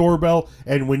 rang your doorbell,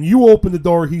 and when you opened the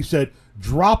door, he said,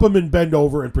 drop him and bend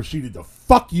over, and proceeded to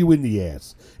fuck you in the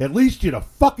ass. At least you'd have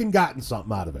fucking gotten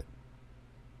something out of it.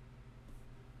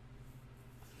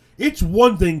 It's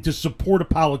one thing to support a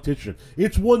politician.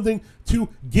 It's one thing to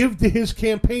give to his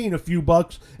campaign a few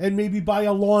bucks and maybe buy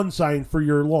a lawn sign for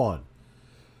your lawn.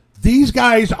 These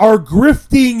guys are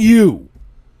grifting you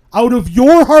out of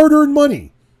your hard-earned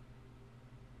money.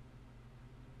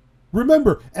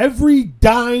 Remember, every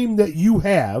dime that you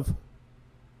have,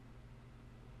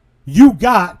 you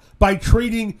got by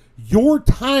trading your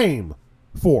time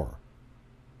for.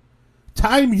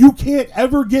 Time you can't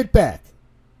ever get back.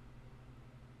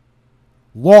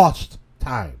 Lost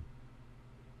time.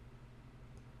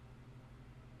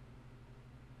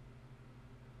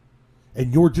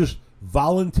 And you're just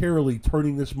voluntarily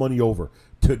turning this money over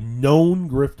to known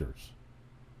grifters.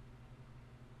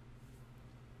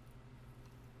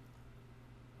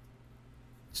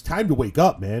 It's time to wake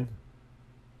up, man.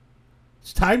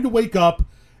 It's time to wake up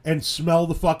and smell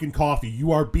the fucking coffee.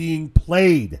 You are being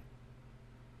played.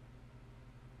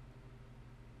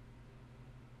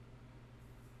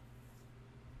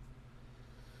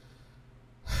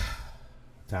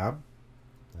 Tom,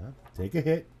 take a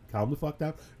hit. Calm the fuck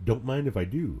down. Don't mind if I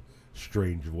do.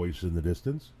 Strange voice in the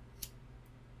distance.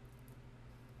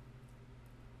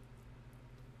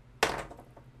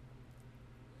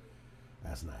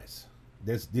 That's nice.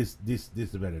 This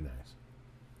is very nice.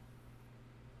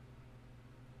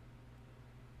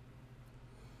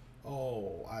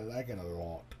 Oh, I like it a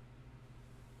lot.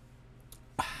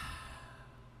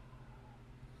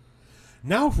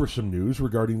 Now for some news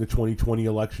regarding the 2020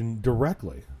 election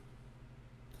directly.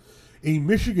 A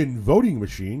Michigan voting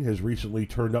machine has recently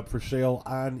turned up for sale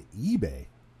on eBay.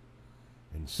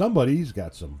 And somebody's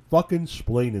got some fucking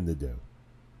splaining to do.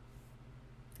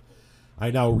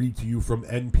 I now read to you from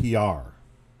NPR.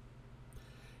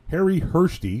 Harry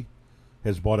Hursty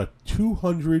has bought a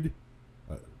 200...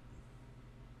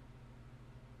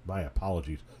 my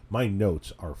apologies. My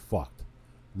notes are fucked.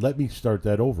 Let me start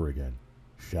that over again.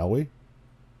 Shall we?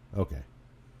 Okay.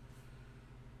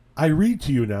 I read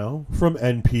to you now from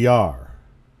NPR.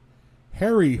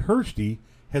 Harry Hursty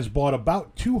has bought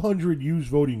about 200 used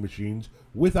voting machines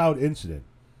without incident.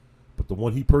 But the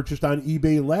one he purchased on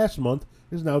eBay last month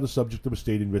is now the subject of a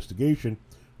state investigation,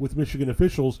 with Michigan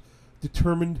officials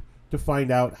determined to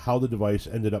find out how the device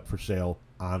ended up for sale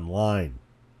online.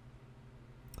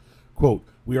 Quote,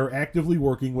 we are actively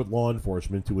working with law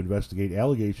enforcement to investigate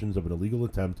allegations of an illegal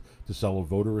attempt to sell a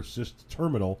voter assist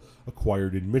terminal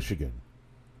acquired in Michigan.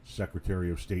 Secretary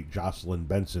of State Jocelyn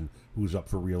Benson, who's up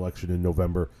for re-election in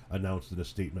November, announced in a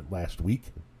statement last week.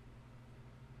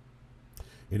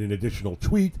 In an additional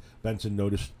tweet, Benson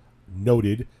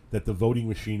noted that the voting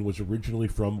machine was originally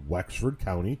from Wexford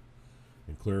County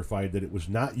and clarified that it was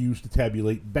not used to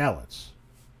tabulate ballots.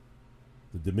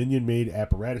 The Dominion-made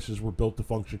apparatuses were built to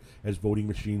function as voting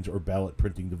machines or ballot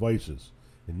printing devices.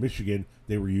 In Michigan,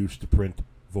 they were used to print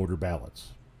voter ballots.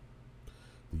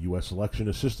 The U.S. Election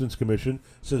Assistance Commission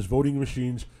says voting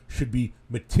machines should be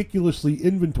meticulously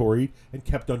inventoried and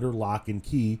kept under lock and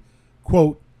key,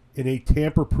 quote, in a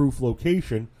tamper-proof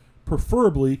location,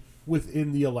 preferably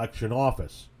within the election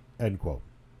office, end quote.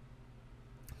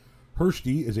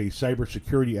 Hursty is a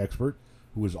cybersecurity expert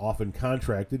who is often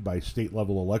contracted by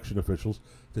state-level election officials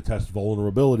to test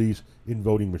vulnerabilities in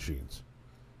voting machines.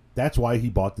 That's why he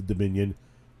bought the Dominion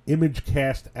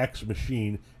ImageCast X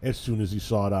machine as soon as he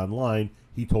saw it online,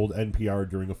 he told NPR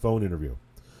during a phone interview.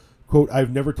 Quote,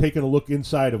 I've never taken a look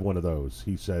inside of one of those,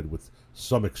 he said with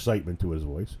some excitement to his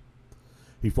voice.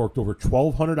 He forked over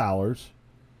 $1,200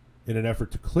 in an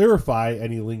effort to clarify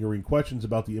any lingering questions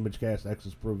about the ImageCast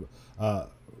X's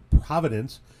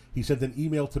provenance. He sent an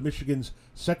email to Michigan's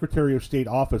Secretary of State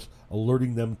office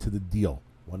alerting them to the deal.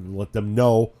 Wanted to let them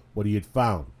know what he had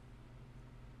found.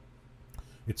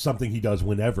 It's something he does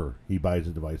whenever he buys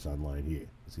a device online,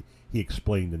 he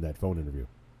explained in that phone interview.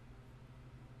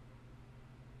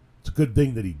 It's a good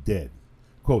thing that he did.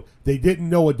 Quote, they didn't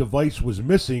know a device was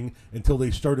missing until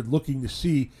they started looking to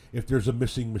see if there's a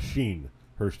missing machine,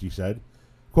 Hursty said.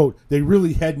 Quote, they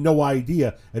really had no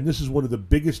idea, and this is one of the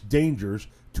biggest dangers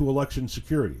to election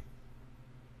security.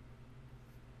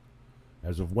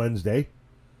 As of Wednesday,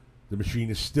 the machine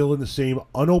is still in the same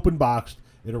unopened box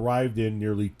it arrived in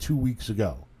nearly 2 weeks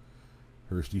ago.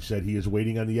 Hursty said he is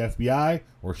waiting on the FBI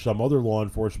or some other law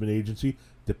enforcement agency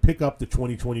to pick up the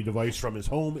 2020 device from his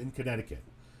home in Connecticut.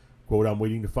 Quote, I'm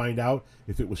waiting to find out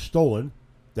if it was stolen.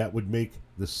 That would make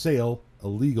the sale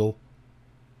illegal,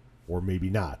 or maybe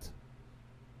not.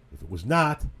 If it was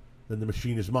not, then the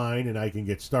machine is mine and I can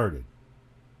get started.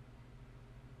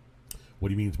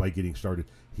 What he means by getting started,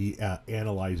 he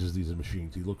analyzes these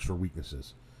machines. He looks for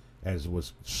weaknesses, as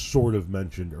was sort of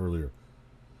mentioned earlier.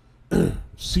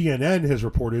 CNN has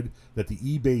reported that the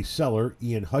eBay seller,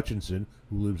 Ian Hutchinson,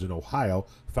 who lives in Ohio,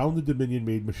 found the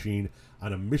Dominion-made machine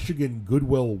on a Michigan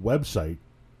Goodwill website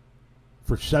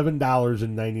for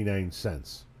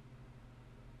 $7.99.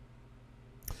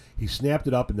 He snapped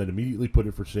it up and then immediately put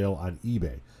it for sale on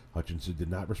eBay. Hutchinson did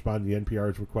not respond to the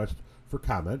NPR's request for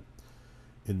comment.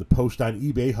 In the post on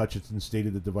eBay, Hutchinson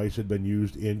stated the device had been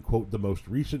used in, quote, the most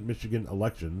recent Michigan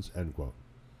elections, end quote.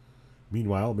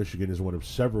 Meanwhile, Michigan is one of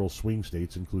several swing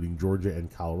states, including Georgia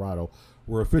and Colorado,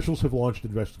 where officials have launched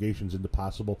investigations into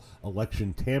possible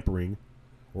election tampering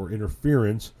or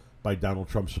interference by Donald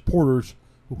Trump supporters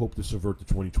who hope to subvert the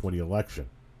 2020 election.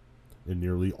 In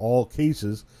nearly all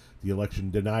cases, the election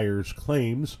deniers'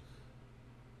 claims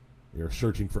they are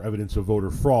searching for evidence of voter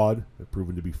fraud have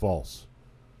proven to be false.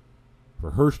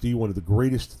 For Hursty, one of the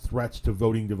greatest threats to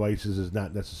voting devices is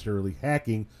not necessarily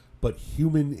hacking, but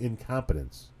human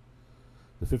incompetence.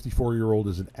 The 54-year-old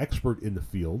is an expert in the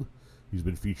field. He's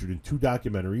been featured in 2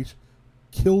 documentaries,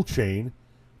 Kill Chain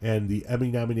and the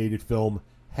Emmy-nominated film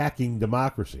Hacking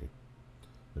Democracy,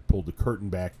 that pulled the curtain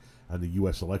back on the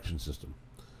U.S. election system.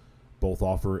 Both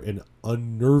offer an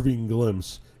unnerving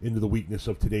glimpse into the weakness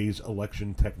of today's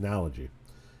election technology.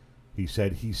 He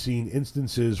said he's seen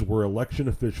instances where election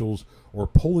officials or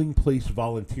polling place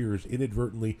volunteers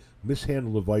inadvertently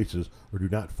mishandle devices or do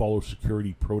not follow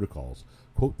security protocols.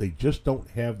 Quote, they just don't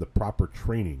have the proper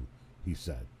training, he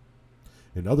said.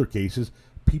 In other cases,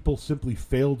 people simply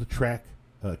fail to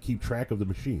keep track of the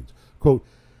machines. Quote,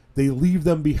 they leave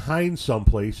them behind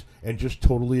someplace and just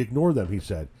totally ignore them, he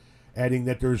said, adding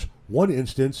that there's one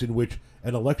instance in which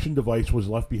an election device was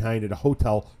left behind at a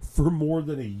hotel for more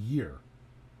than a year.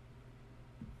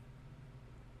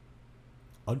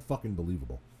 Unfucking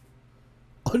believable.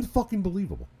 Unfucking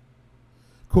believable.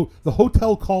 Quote, the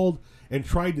hotel called and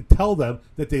tried to tell them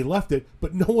that they left it,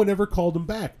 but no one ever called them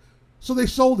back. So they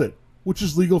sold it, which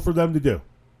is legal for them to do.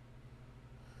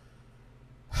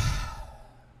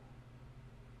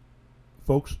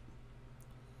 Folks,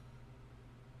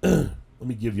 let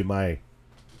me give you my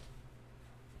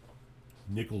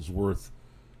nickel's worth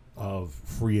of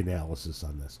free analysis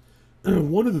on this.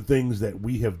 One of the things that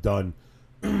we have done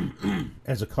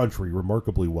as a country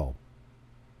remarkably well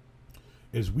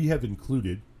is we have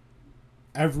included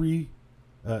everyday,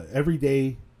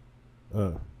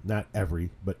 not every,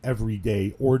 but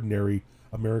everyday ordinary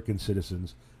American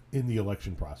citizens in the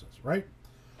election process, right?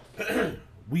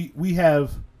 we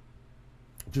have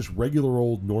just regular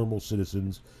old normal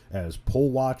citizens as poll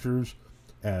watchers,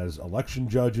 as election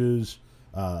judges,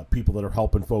 people that are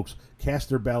helping folks cast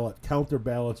their ballot, count their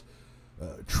ballots,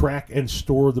 track and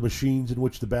store the machines in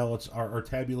which the ballots are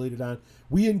tabulated on.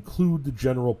 We include the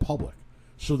general public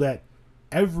so that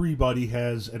everybody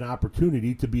has an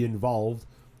opportunity to be involved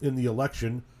in the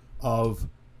election of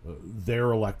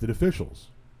their elected officials.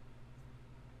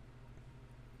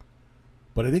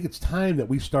 But I think it's time that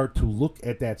we start to look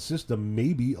at that system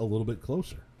maybe a little bit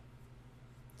closer.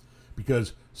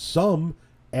 Because some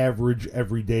average,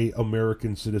 everyday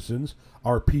American citizens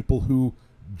are people who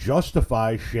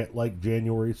justify shit like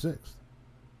January 6th.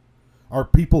 Are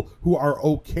people who are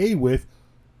okay with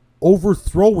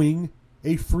overthrowing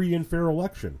a free and fair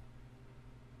election.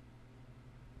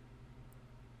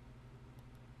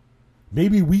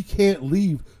 Maybe we can't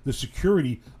leave the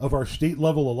security of our state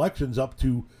level elections up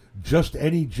to just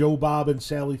any Joe Bob and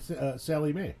Sally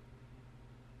Mae.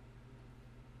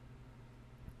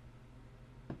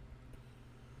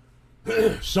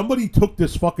 Somebody took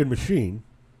this fucking machine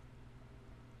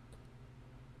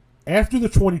after the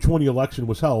 2020 election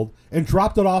was held and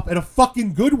dropped it off at a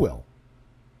fucking Goodwill.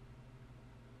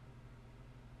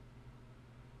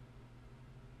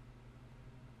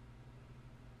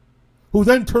 Who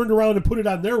then turned around and put it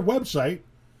on their website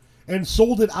and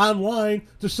sold it online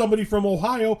to somebody from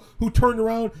Ohio who turned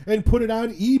around and put it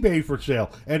on eBay for sale.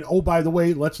 And oh, by the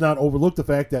way, let's not overlook the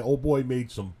fact that old boy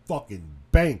made some fucking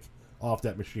bank off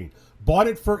that machine. Bought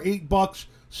it for $8,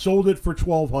 sold it for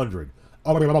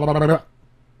 $1,200.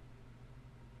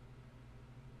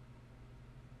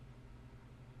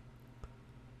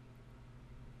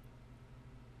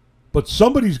 But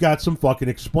somebody's got some fucking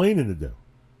explaining to do.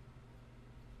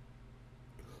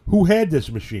 Who had this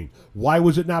machine? Why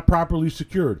was it not properly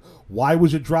secured? Why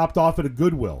was it dropped off at a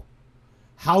Goodwill?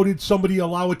 How did somebody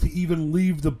allow it to even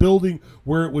leave the building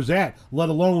where it was at, let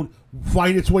alone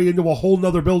find its way into a whole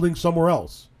nother building somewhere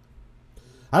else?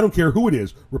 I don't care who it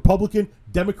is. Republican,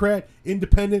 Democrat,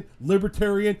 Independent,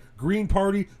 Libertarian, Green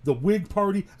Party, the Whig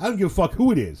Party. I don't give a fuck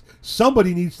who it is.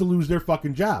 Somebody needs to lose their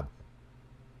fucking job.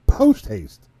 Post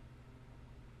haste.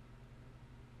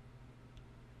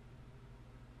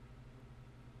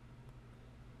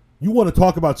 You want to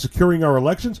talk about securing our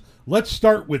elections? Let's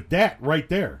start with that right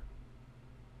there.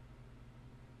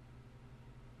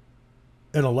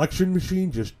 An election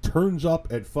machine just turns up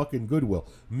at fucking Goodwill.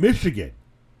 Michigan,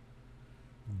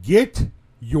 get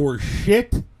your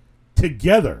shit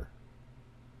together.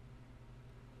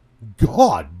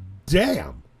 God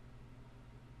damn.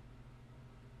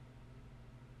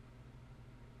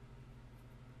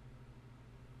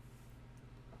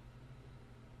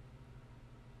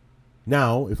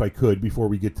 Now, if I could, before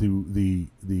we get to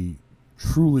the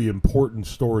truly important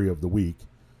story of the week,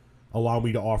 allow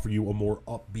me to offer you a more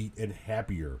upbeat and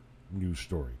happier news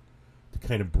story to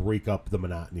kind of break up the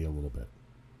monotony a little bit.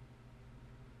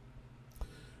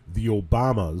 The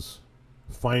Obamas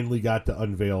finally got to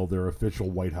unveil their official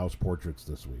White House portraits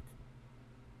this week.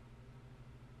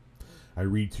 I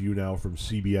read to you now from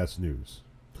CBS News.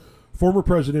 Former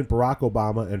President Barack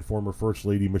Obama and former First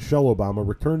Lady Michelle Obama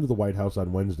returned to the White House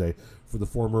on Wednesday for the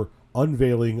former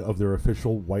unveiling of their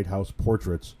official White House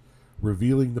portraits,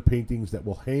 revealing the paintings that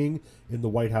will hang in the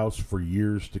White House for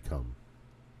years to come.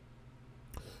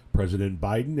 President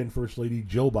Biden and First Lady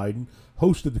Jill Biden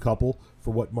hosted the couple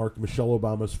for what marked Michelle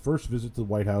Obama's first visit to the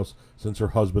White House since her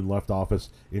husband left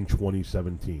office in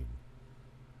 2017.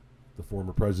 The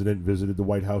former president visited the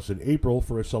White House in April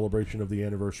for a celebration of the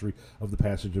anniversary of the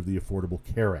passage of the Affordable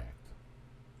Care Act.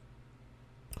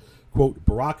 Quote,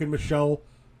 Barack and Michelle,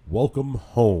 welcome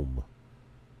home,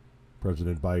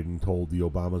 President Biden told the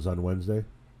Obamas on Wednesday.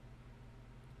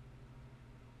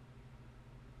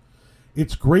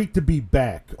 It's great to be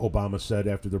back, Obama said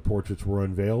after their portraits were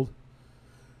unveiled.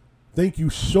 Thank you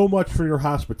so much for your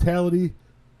hospitality.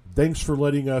 Thanks for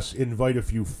letting us invite a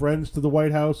few friends to the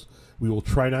White House. We will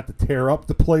try not to tear up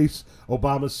the place,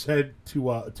 Obama said to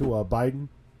Biden.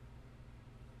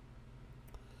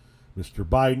 Mr.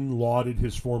 Biden lauded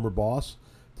his former boss,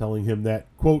 telling him that,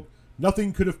 quote,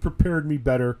 nothing could have prepared me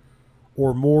better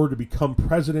or more to become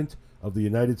president of the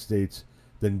United States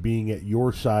than being at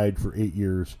your side for 8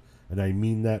 years, and I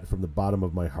mean that from the bottom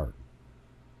of my heart.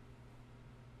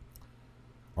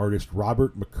 Artist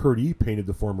Robert McCurdy painted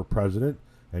the former president,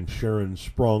 and Sharon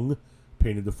Sprung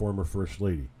painted the former First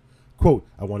Lady. Quote,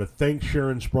 I want to thank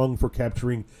Sharon Sprung for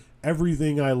capturing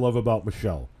everything I love about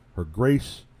Michelle, her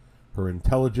grace, her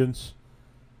intelligence,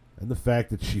 and the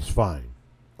fact that she's fine,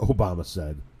 Obama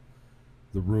said.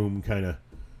 The room kind of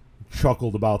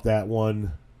chuckled about that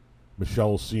one.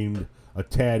 Michelle seemed a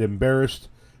tad embarrassed,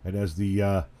 and as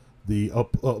the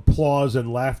applause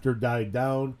and laughter died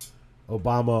down,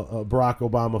 Barack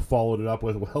Obama followed it up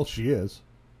with, well, she is.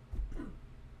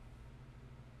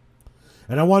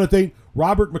 And I want to thank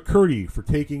Robert McCurdy for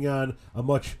taking on a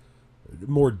much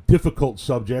more difficult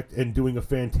subject and doing a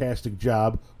fantastic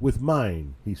job with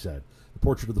mine, he said. The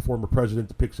portrait of the former president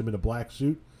depicts him in a black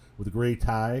suit with a gray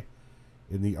tie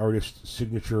in the artist's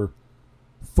signature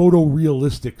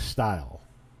photorealistic style.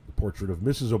 The portrait of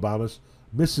Mrs.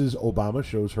 Obama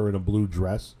shows her in a blue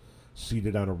dress,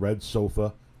 seated on a red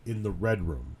sofa in the Red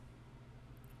Room.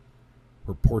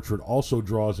 Her portrait also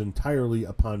draws entirely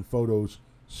upon photos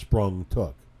Sprung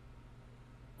took.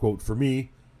 Quote, for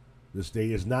me, this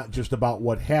day is not just about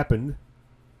what happened,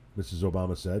 Mrs.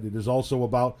 Obama said. It is also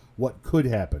about what could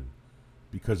happen.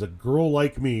 Because a girl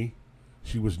like me,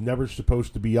 she was never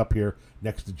supposed to be up here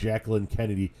next to Jacqueline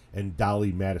Kennedy and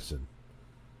Dolly Madison.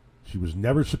 She was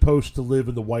never supposed to live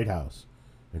in the White House,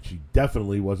 and she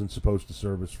definitely wasn't supposed to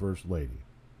serve as First Lady.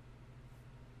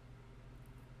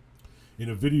 In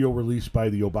a video released by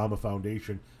the Obama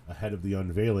Foundation ahead of the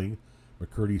unveiling,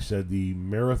 McCurdy said the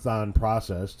marathon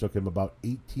process took him about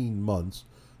 18 months,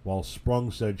 while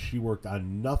Sprung said she worked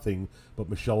on nothing but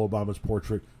Michelle Obama's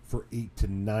portrait for 8 to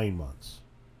 9 months.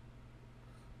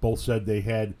 Both said they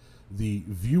had the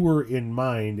viewer in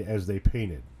mind as they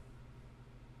painted.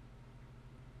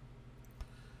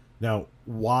 Now,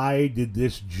 why did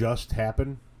this just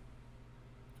happen?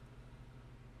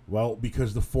 Well,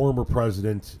 because the former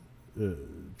president,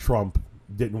 Trump,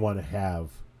 didn't want to have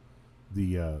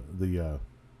the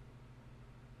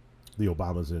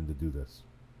Obamas in to do this.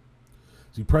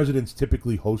 See, presidents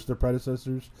typically host their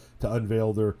predecessors to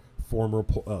unveil their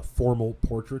formal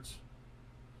portraits.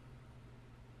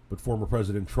 But former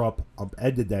President Trump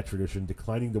upended that tradition,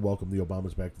 declining to welcome the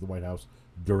Obamas back to the White House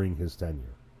during his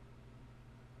tenure.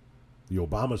 The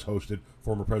Obamas hosted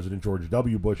former President George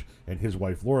W. Bush and his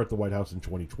wife Laura at the White House in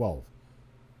 2012.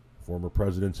 Former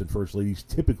presidents and first ladies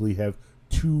typically have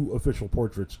 2 official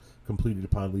portraits completed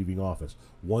upon leaving office.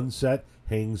 One set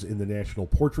hangs in the National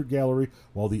Portrait Gallery,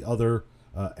 while the other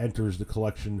enters the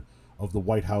collection of the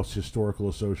White House Historical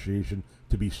Association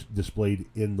to be displayed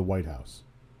in the White House.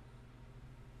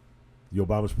 The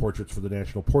Obama's portraits for the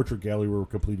National Portrait Gallery were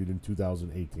completed in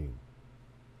 2018.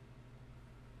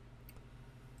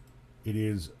 It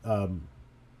is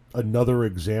another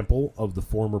example of the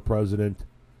former president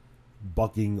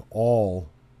bucking all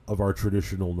of our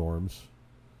traditional norms.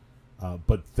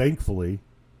 But thankfully,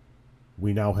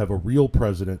 we now have a real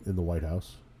president in the White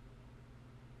House.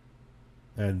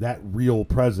 And that real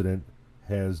president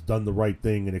has done the right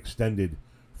thing and extended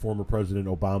former President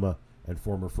Obama and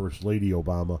former First Lady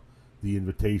Obama the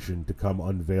invitation to come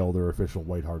unveil their official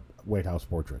White House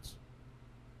portraits.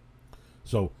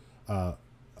 So, a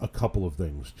couple of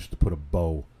things just to put a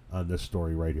bow on this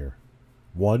story right here.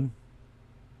 One,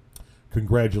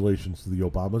 congratulations to the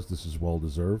Obamas. This is well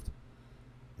deserved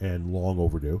and long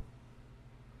overdue.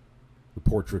 The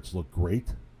portraits look great,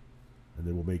 and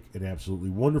they will make an absolutely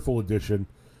wonderful addition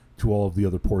to all of the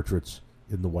other portraits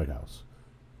in the White House.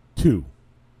 2,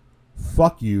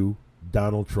 fuck you,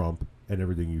 Donald Trump, and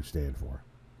everything you stand for.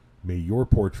 May your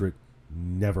portrait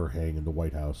never hang in the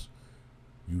White House,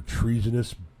 you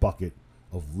treasonous bucket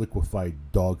of liquefied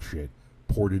dog shit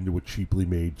poured into a cheaply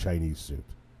made Chinese suit.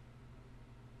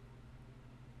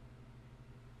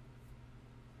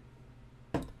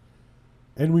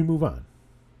 And we move on.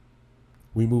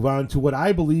 We move on to what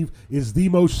I believe is the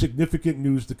most significant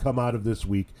news to come out of this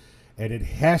week, and it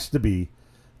has to be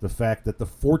the fact that the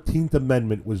 14th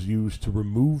Amendment was used to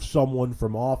remove someone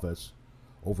from office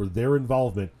over their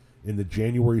involvement in the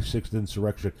January 6th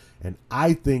insurrection. And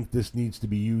I think this needs to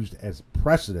be used as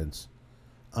precedence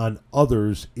on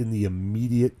others in the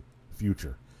immediate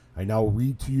future. I now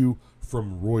read to you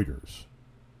from Reuters.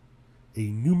 A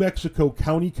New Mexico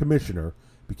County Commissioner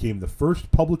became the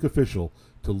first public official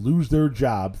to lose their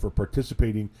job for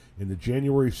participating in the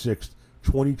January 6th,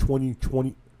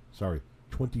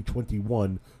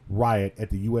 2021 riot at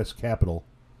the U.S. Capitol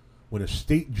when a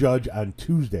state judge on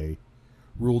Tuesday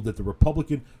ruled that the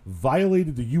Republican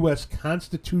violated the U.S.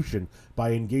 Constitution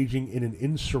by engaging in an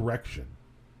insurrection.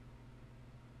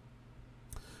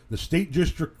 The state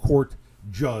district court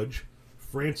judge,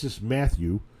 Francis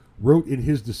Matthew, wrote in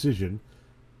his decision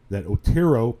that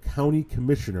Otero County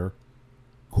Commissioner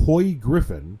Coy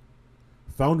Griffin,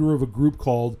 founder of a group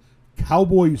called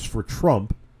Cowboys for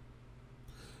Trump,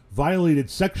 violated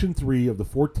Section 3 of the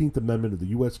 14th Amendment of the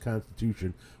U.S.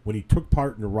 Constitution when he took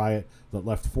part in a riot that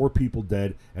left 4 people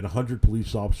dead and 100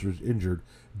 police officers injured,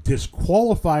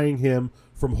 disqualifying him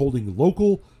from holding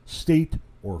local, state,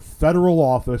 or federal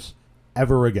office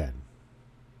ever again.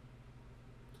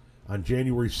 On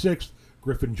January 6th,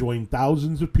 Griffin joined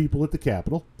thousands of people at the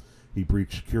Capitol. He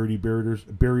breached security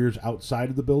barriers outside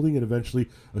of the building and eventually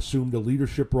assumed a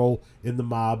leadership role in the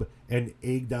mob and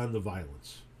egged on the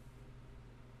violence.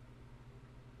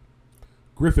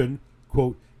 Griffin,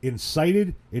 quote,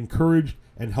 incited, encouraged,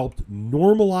 and helped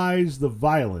normalize the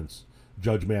violence,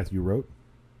 Judge Matthew wrote.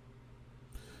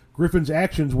 Griffin's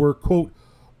actions were, quote,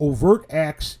 overt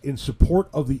acts in support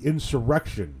of the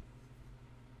insurrection,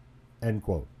 end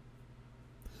quote.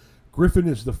 Griffin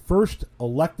is the first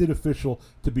elected official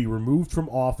to be removed from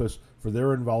office for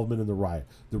their involvement in the riot.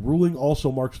 The ruling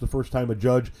also marks the first time a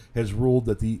judge has ruled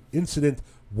that the incident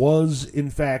was, in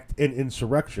fact, an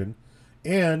insurrection,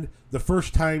 and the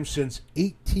first time since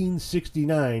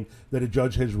 1869 that a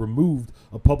judge has removed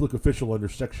a public official under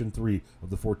Section 3 of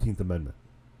the 14th Amendment.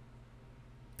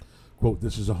 Quote,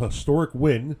 this is a historic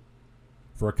win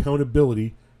for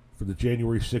accountability for the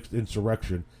January 6th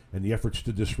insurrection and the efforts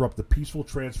to disrupt the peaceful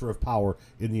transfer of power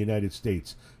in the United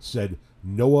States, said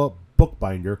Noah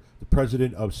Bookbinder, the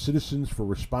president of Citizens for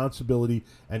Responsibility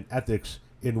and Ethics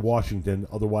in Washington,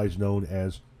 otherwise known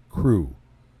as CREW,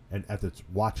 an ethics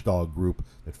watchdog group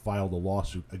that filed a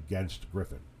lawsuit against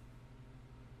Griffin.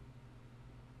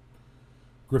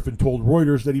 Griffin told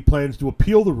Reuters that he plans to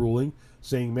appeal the ruling,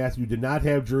 saying Matthew did not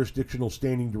have jurisdictional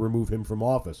standing to remove him from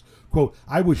office. Quote,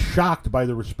 I was shocked by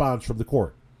the response from the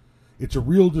court. It's a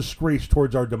real disgrace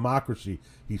towards our democracy,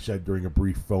 he said during a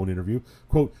brief phone interview.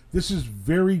 Quote, this is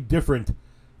very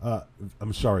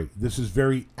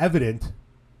evident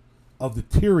of the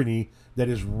tyranny that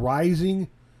is rising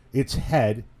its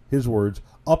head, his words,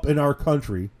 up in our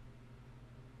country.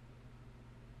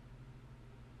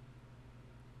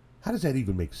 How does that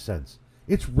even make sense?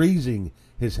 It's raising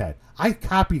his head. I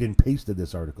copied and pasted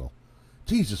this article.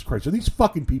 Jesus Christ, are these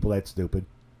fucking people that stupid?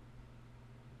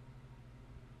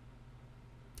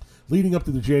 Leading up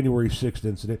to the January 6th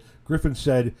incident, Griffin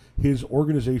said his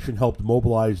organization helped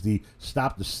mobilize the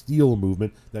Stop the Steal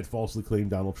movement that falsely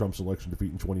claimed Donald Trump's election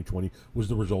defeat in 2020 was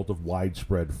the result of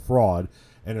widespread fraud,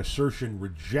 an assertion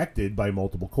rejected by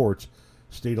multiple courts,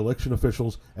 state election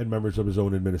officials, and members of his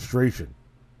own administration.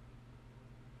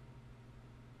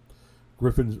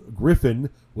 Griffin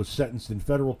was sentenced in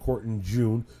federal court in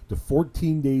June to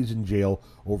 14 days in jail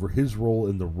over his role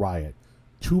in the riot,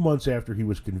 2 months after he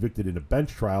was convicted in a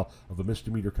bench trial of a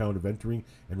misdemeanor count of entering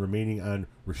and remaining on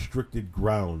restricted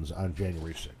grounds on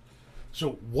January 6th.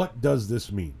 So what does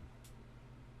this mean?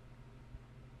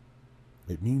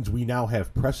 It means we now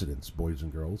have precedents, boys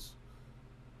and girls.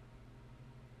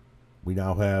 We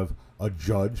now have a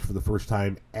judge, for the first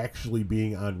time, actually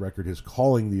being on record as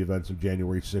calling the events of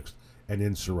January 6th an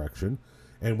insurrection.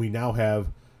 And we now have,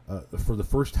 for the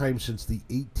first time since the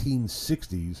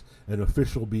 1860s, an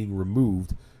official being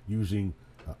removed using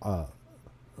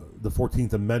the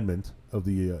 14th Amendment of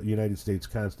the United States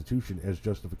Constitution as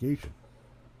justification.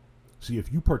 See,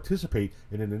 if you participate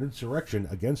in an insurrection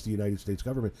against the United States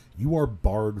government, you are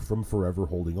barred from forever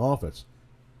holding office.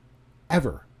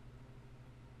 Ever.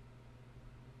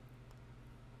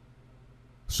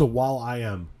 So while I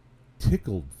am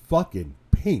tickled fucking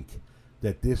pink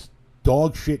that this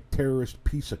dog shit terrorist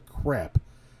piece of crap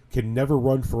can never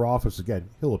run for office again,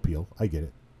 he'll appeal. I get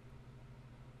it.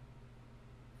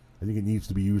 I think it needs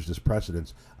to be used as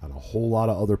precedence on a whole lot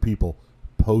of other people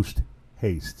post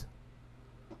haste.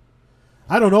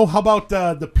 I don't know. How about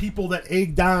the people that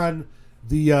egged on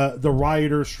the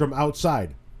rioters from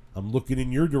outside? I'm looking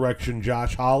in your direction,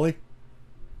 Josh Hawley.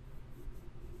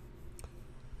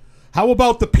 How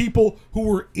about the people who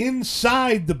were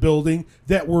inside the building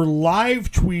that were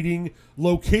live tweeting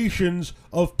locations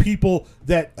of people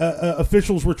that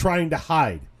officials were trying to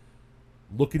hide?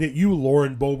 Looking at you,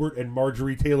 Lauren Boebert and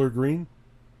Marjorie Taylor Greene.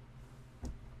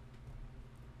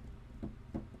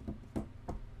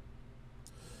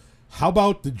 How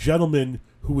about the gentleman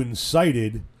who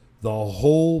incited the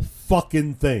whole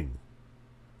fucking thing?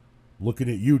 Looking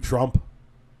at you, Trump.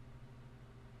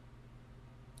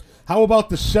 How about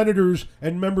the senators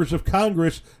and members of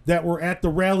Congress that were at the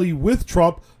rally with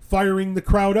Trump firing the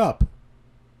crowd up?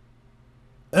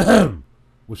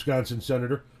 Wisconsin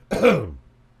Senator.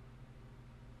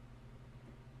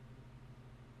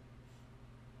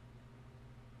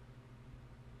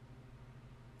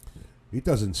 It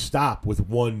doesn't stop with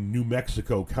one New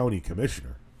Mexico County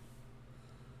Commissioner.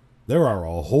 There are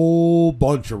a whole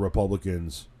bunch of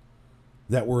Republicans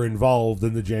that were involved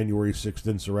in the January 6th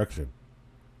insurrection.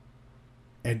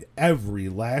 And every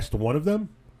last one of them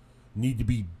need to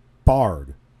be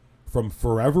barred from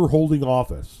forever holding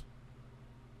office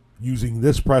using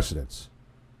this precedence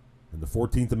in the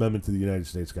 14th Amendment to the United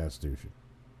States Constitution.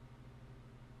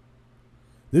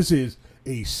 This is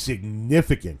a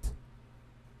significant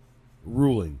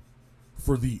ruling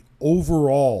for the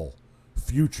overall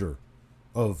future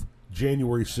of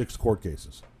January 6th court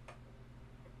cases.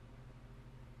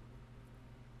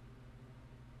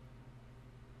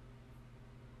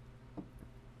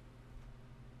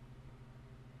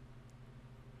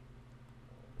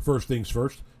 First things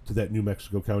first, to that New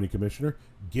Mexico County Commissioner,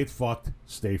 get fucked,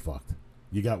 stay fucked.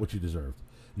 You got what you deserved.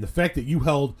 And the fact that you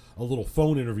held a little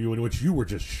phone interview in which you were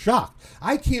just shocked.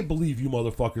 I can't believe you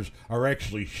motherfuckers are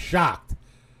actually shocked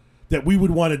that we would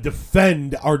want to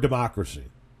defend our democracy.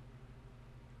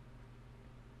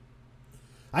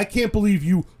 I can't believe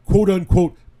you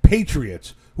quote-unquote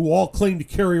patriots who all claim to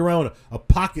carry around a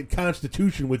pocket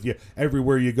constitution with you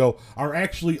everywhere you go are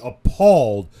actually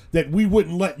appalled that we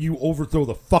wouldn't let you overthrow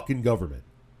the fucking government.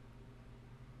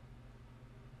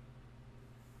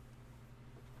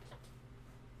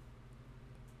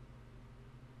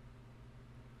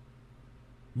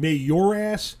 May your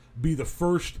ass be the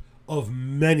first of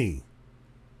many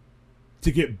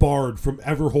to get barred from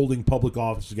ever holding public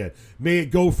office again. May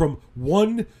it go from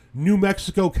one New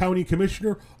Mexico County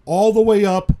Commissioner all the way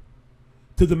up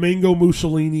to the Mango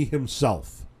Mussolini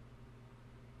himself.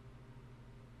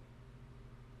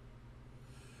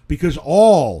 Because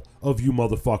all of you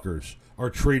motherfuckers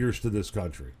are traitors to this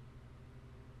country.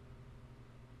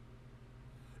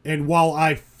 And while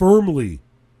I firmly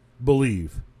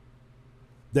believe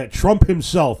that Trump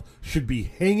himself should be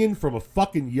hanging from a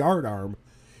fucking yardarm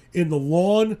in the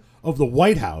lawn of the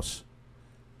White House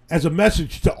as a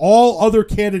message to all other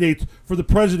candidates for the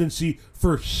presidency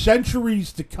for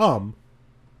centuries to come,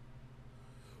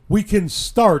 we can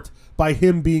start by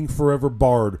him being forever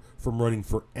barred from running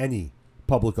for any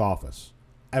public office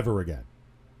ever again.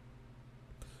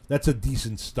 That's a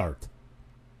decent start.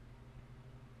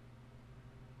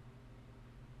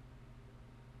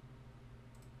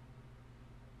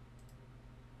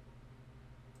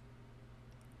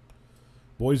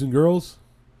 Boys and girls,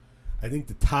 I think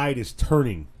the tide is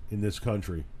turning in this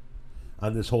country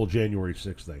on this whole January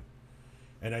 6th thing.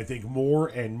 And I think more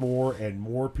and more and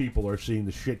more people are seeing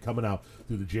the shit coming out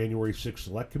through the January 6th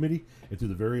Select Committee and through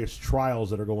the various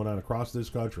trials that are going on across this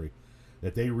country,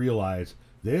 that they realize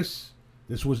this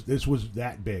was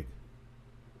that big.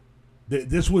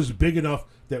 This was big enough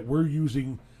that we're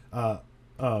using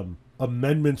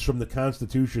amendments from the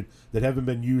Constitution that haven't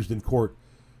been used in court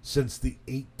since the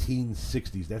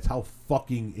 1860s. That's how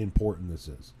fucking important this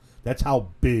is. That's how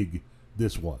big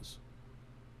this was.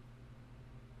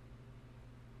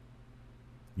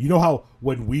 You know how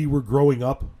when we were growing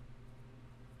up,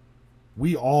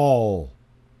 we all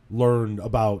learned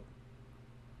about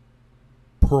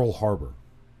Pearl Harbor.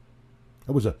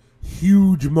 That was a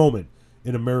huge moment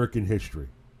in American history.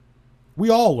 We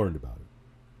all learned about it.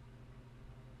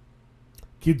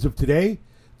 Kids of today,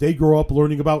 they grow up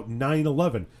learning about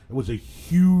 9/11. It was a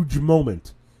huge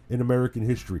moment in American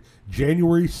history.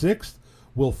 January 6th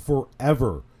will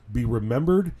forever be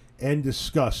remembered and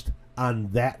discussed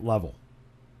on that level.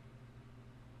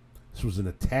 This was an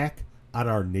attack on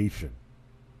our nation.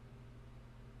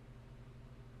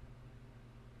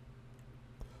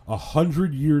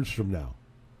 100 years from now,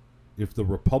 if the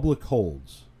Republic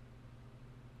holds,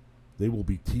 they will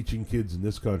be teaching kids in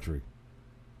this country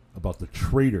about the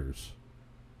traitors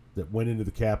that went into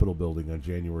the Capitol building on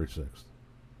January 6th.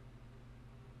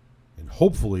 And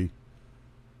hopefully,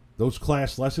 those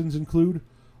class lessons include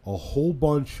a whole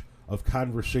bunch of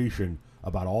conversation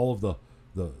about all of the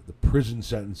prison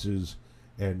sentences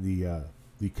and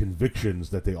the convictions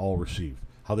that they all received.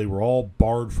 How they were all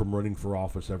barred from running for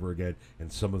office ever again,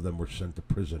 and some of them were sent to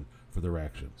prison for their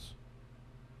actions.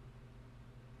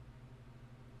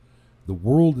 The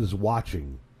world is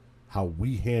watching how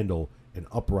we handle an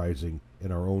uprising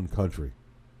in our own country.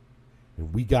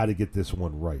 And we got to get this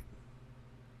one right.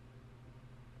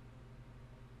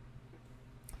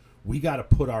 We got to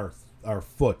put our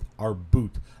foot, our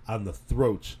boot on the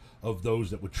throats of those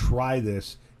that would try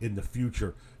this in the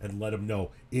future and let them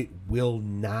know it will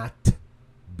not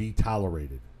be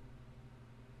tolerated.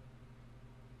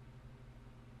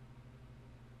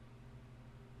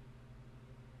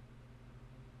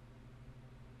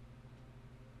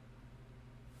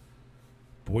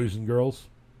 Boys and girls,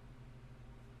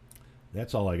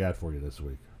 that's all I got for you this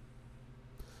week.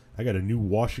 I got a new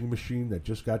washing machine that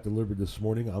just got delivered this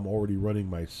morning. I'm already running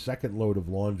my second load of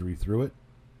laundry through it.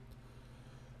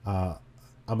 I'm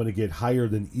going to get higher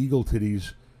than Eagle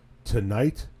Titties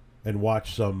tonight and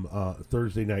watch some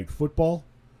Thursday night football.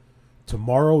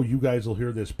 Tomorrow, you guys will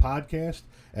hear this podcast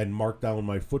and mark down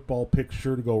my football picks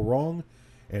sure to go wrong.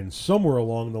 And somewhere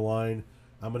along the line,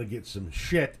 I'm going to get some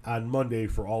shit on Monday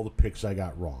for all the picks I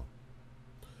got wrong.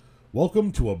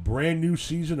 Welcome to a brand new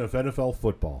season of NFL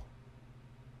football.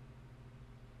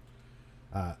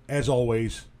 As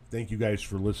always, thank you guys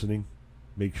for listening.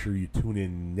 Make sure you tune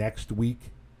in next week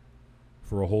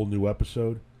for a whole new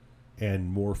episode and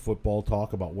more football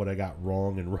talk about what I got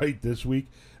wrong and right this week,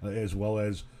 as well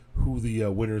as who the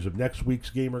winners of next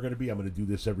week's game are going to be. I'm going to do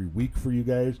this every week for you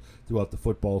guys throughout the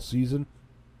football season.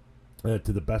 To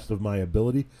the best of my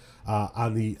ability.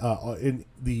 In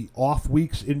the off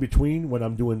weeks in between, when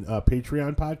I'm doing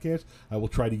Patreon podcast, I will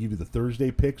try to give you the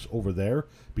Thursday picks over there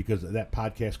because that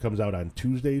podcast comes out on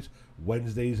Tuesdays,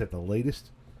 Wednesdays at the latest.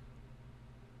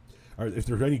 Or if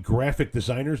there's any graphic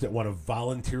designers that want to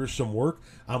volunteer some work,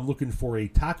 I'm looking for a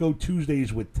Taco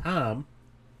Tuesdays with Tom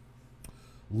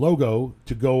logo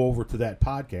to go over to that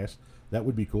podcast. That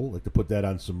would be cool. I'd like to put that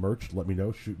on some merch. Let me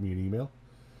know. Shoot me an email.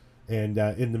 And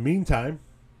in the meantime,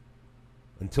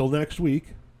 until next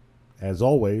week, as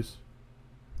always,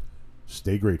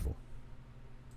 stay grateful.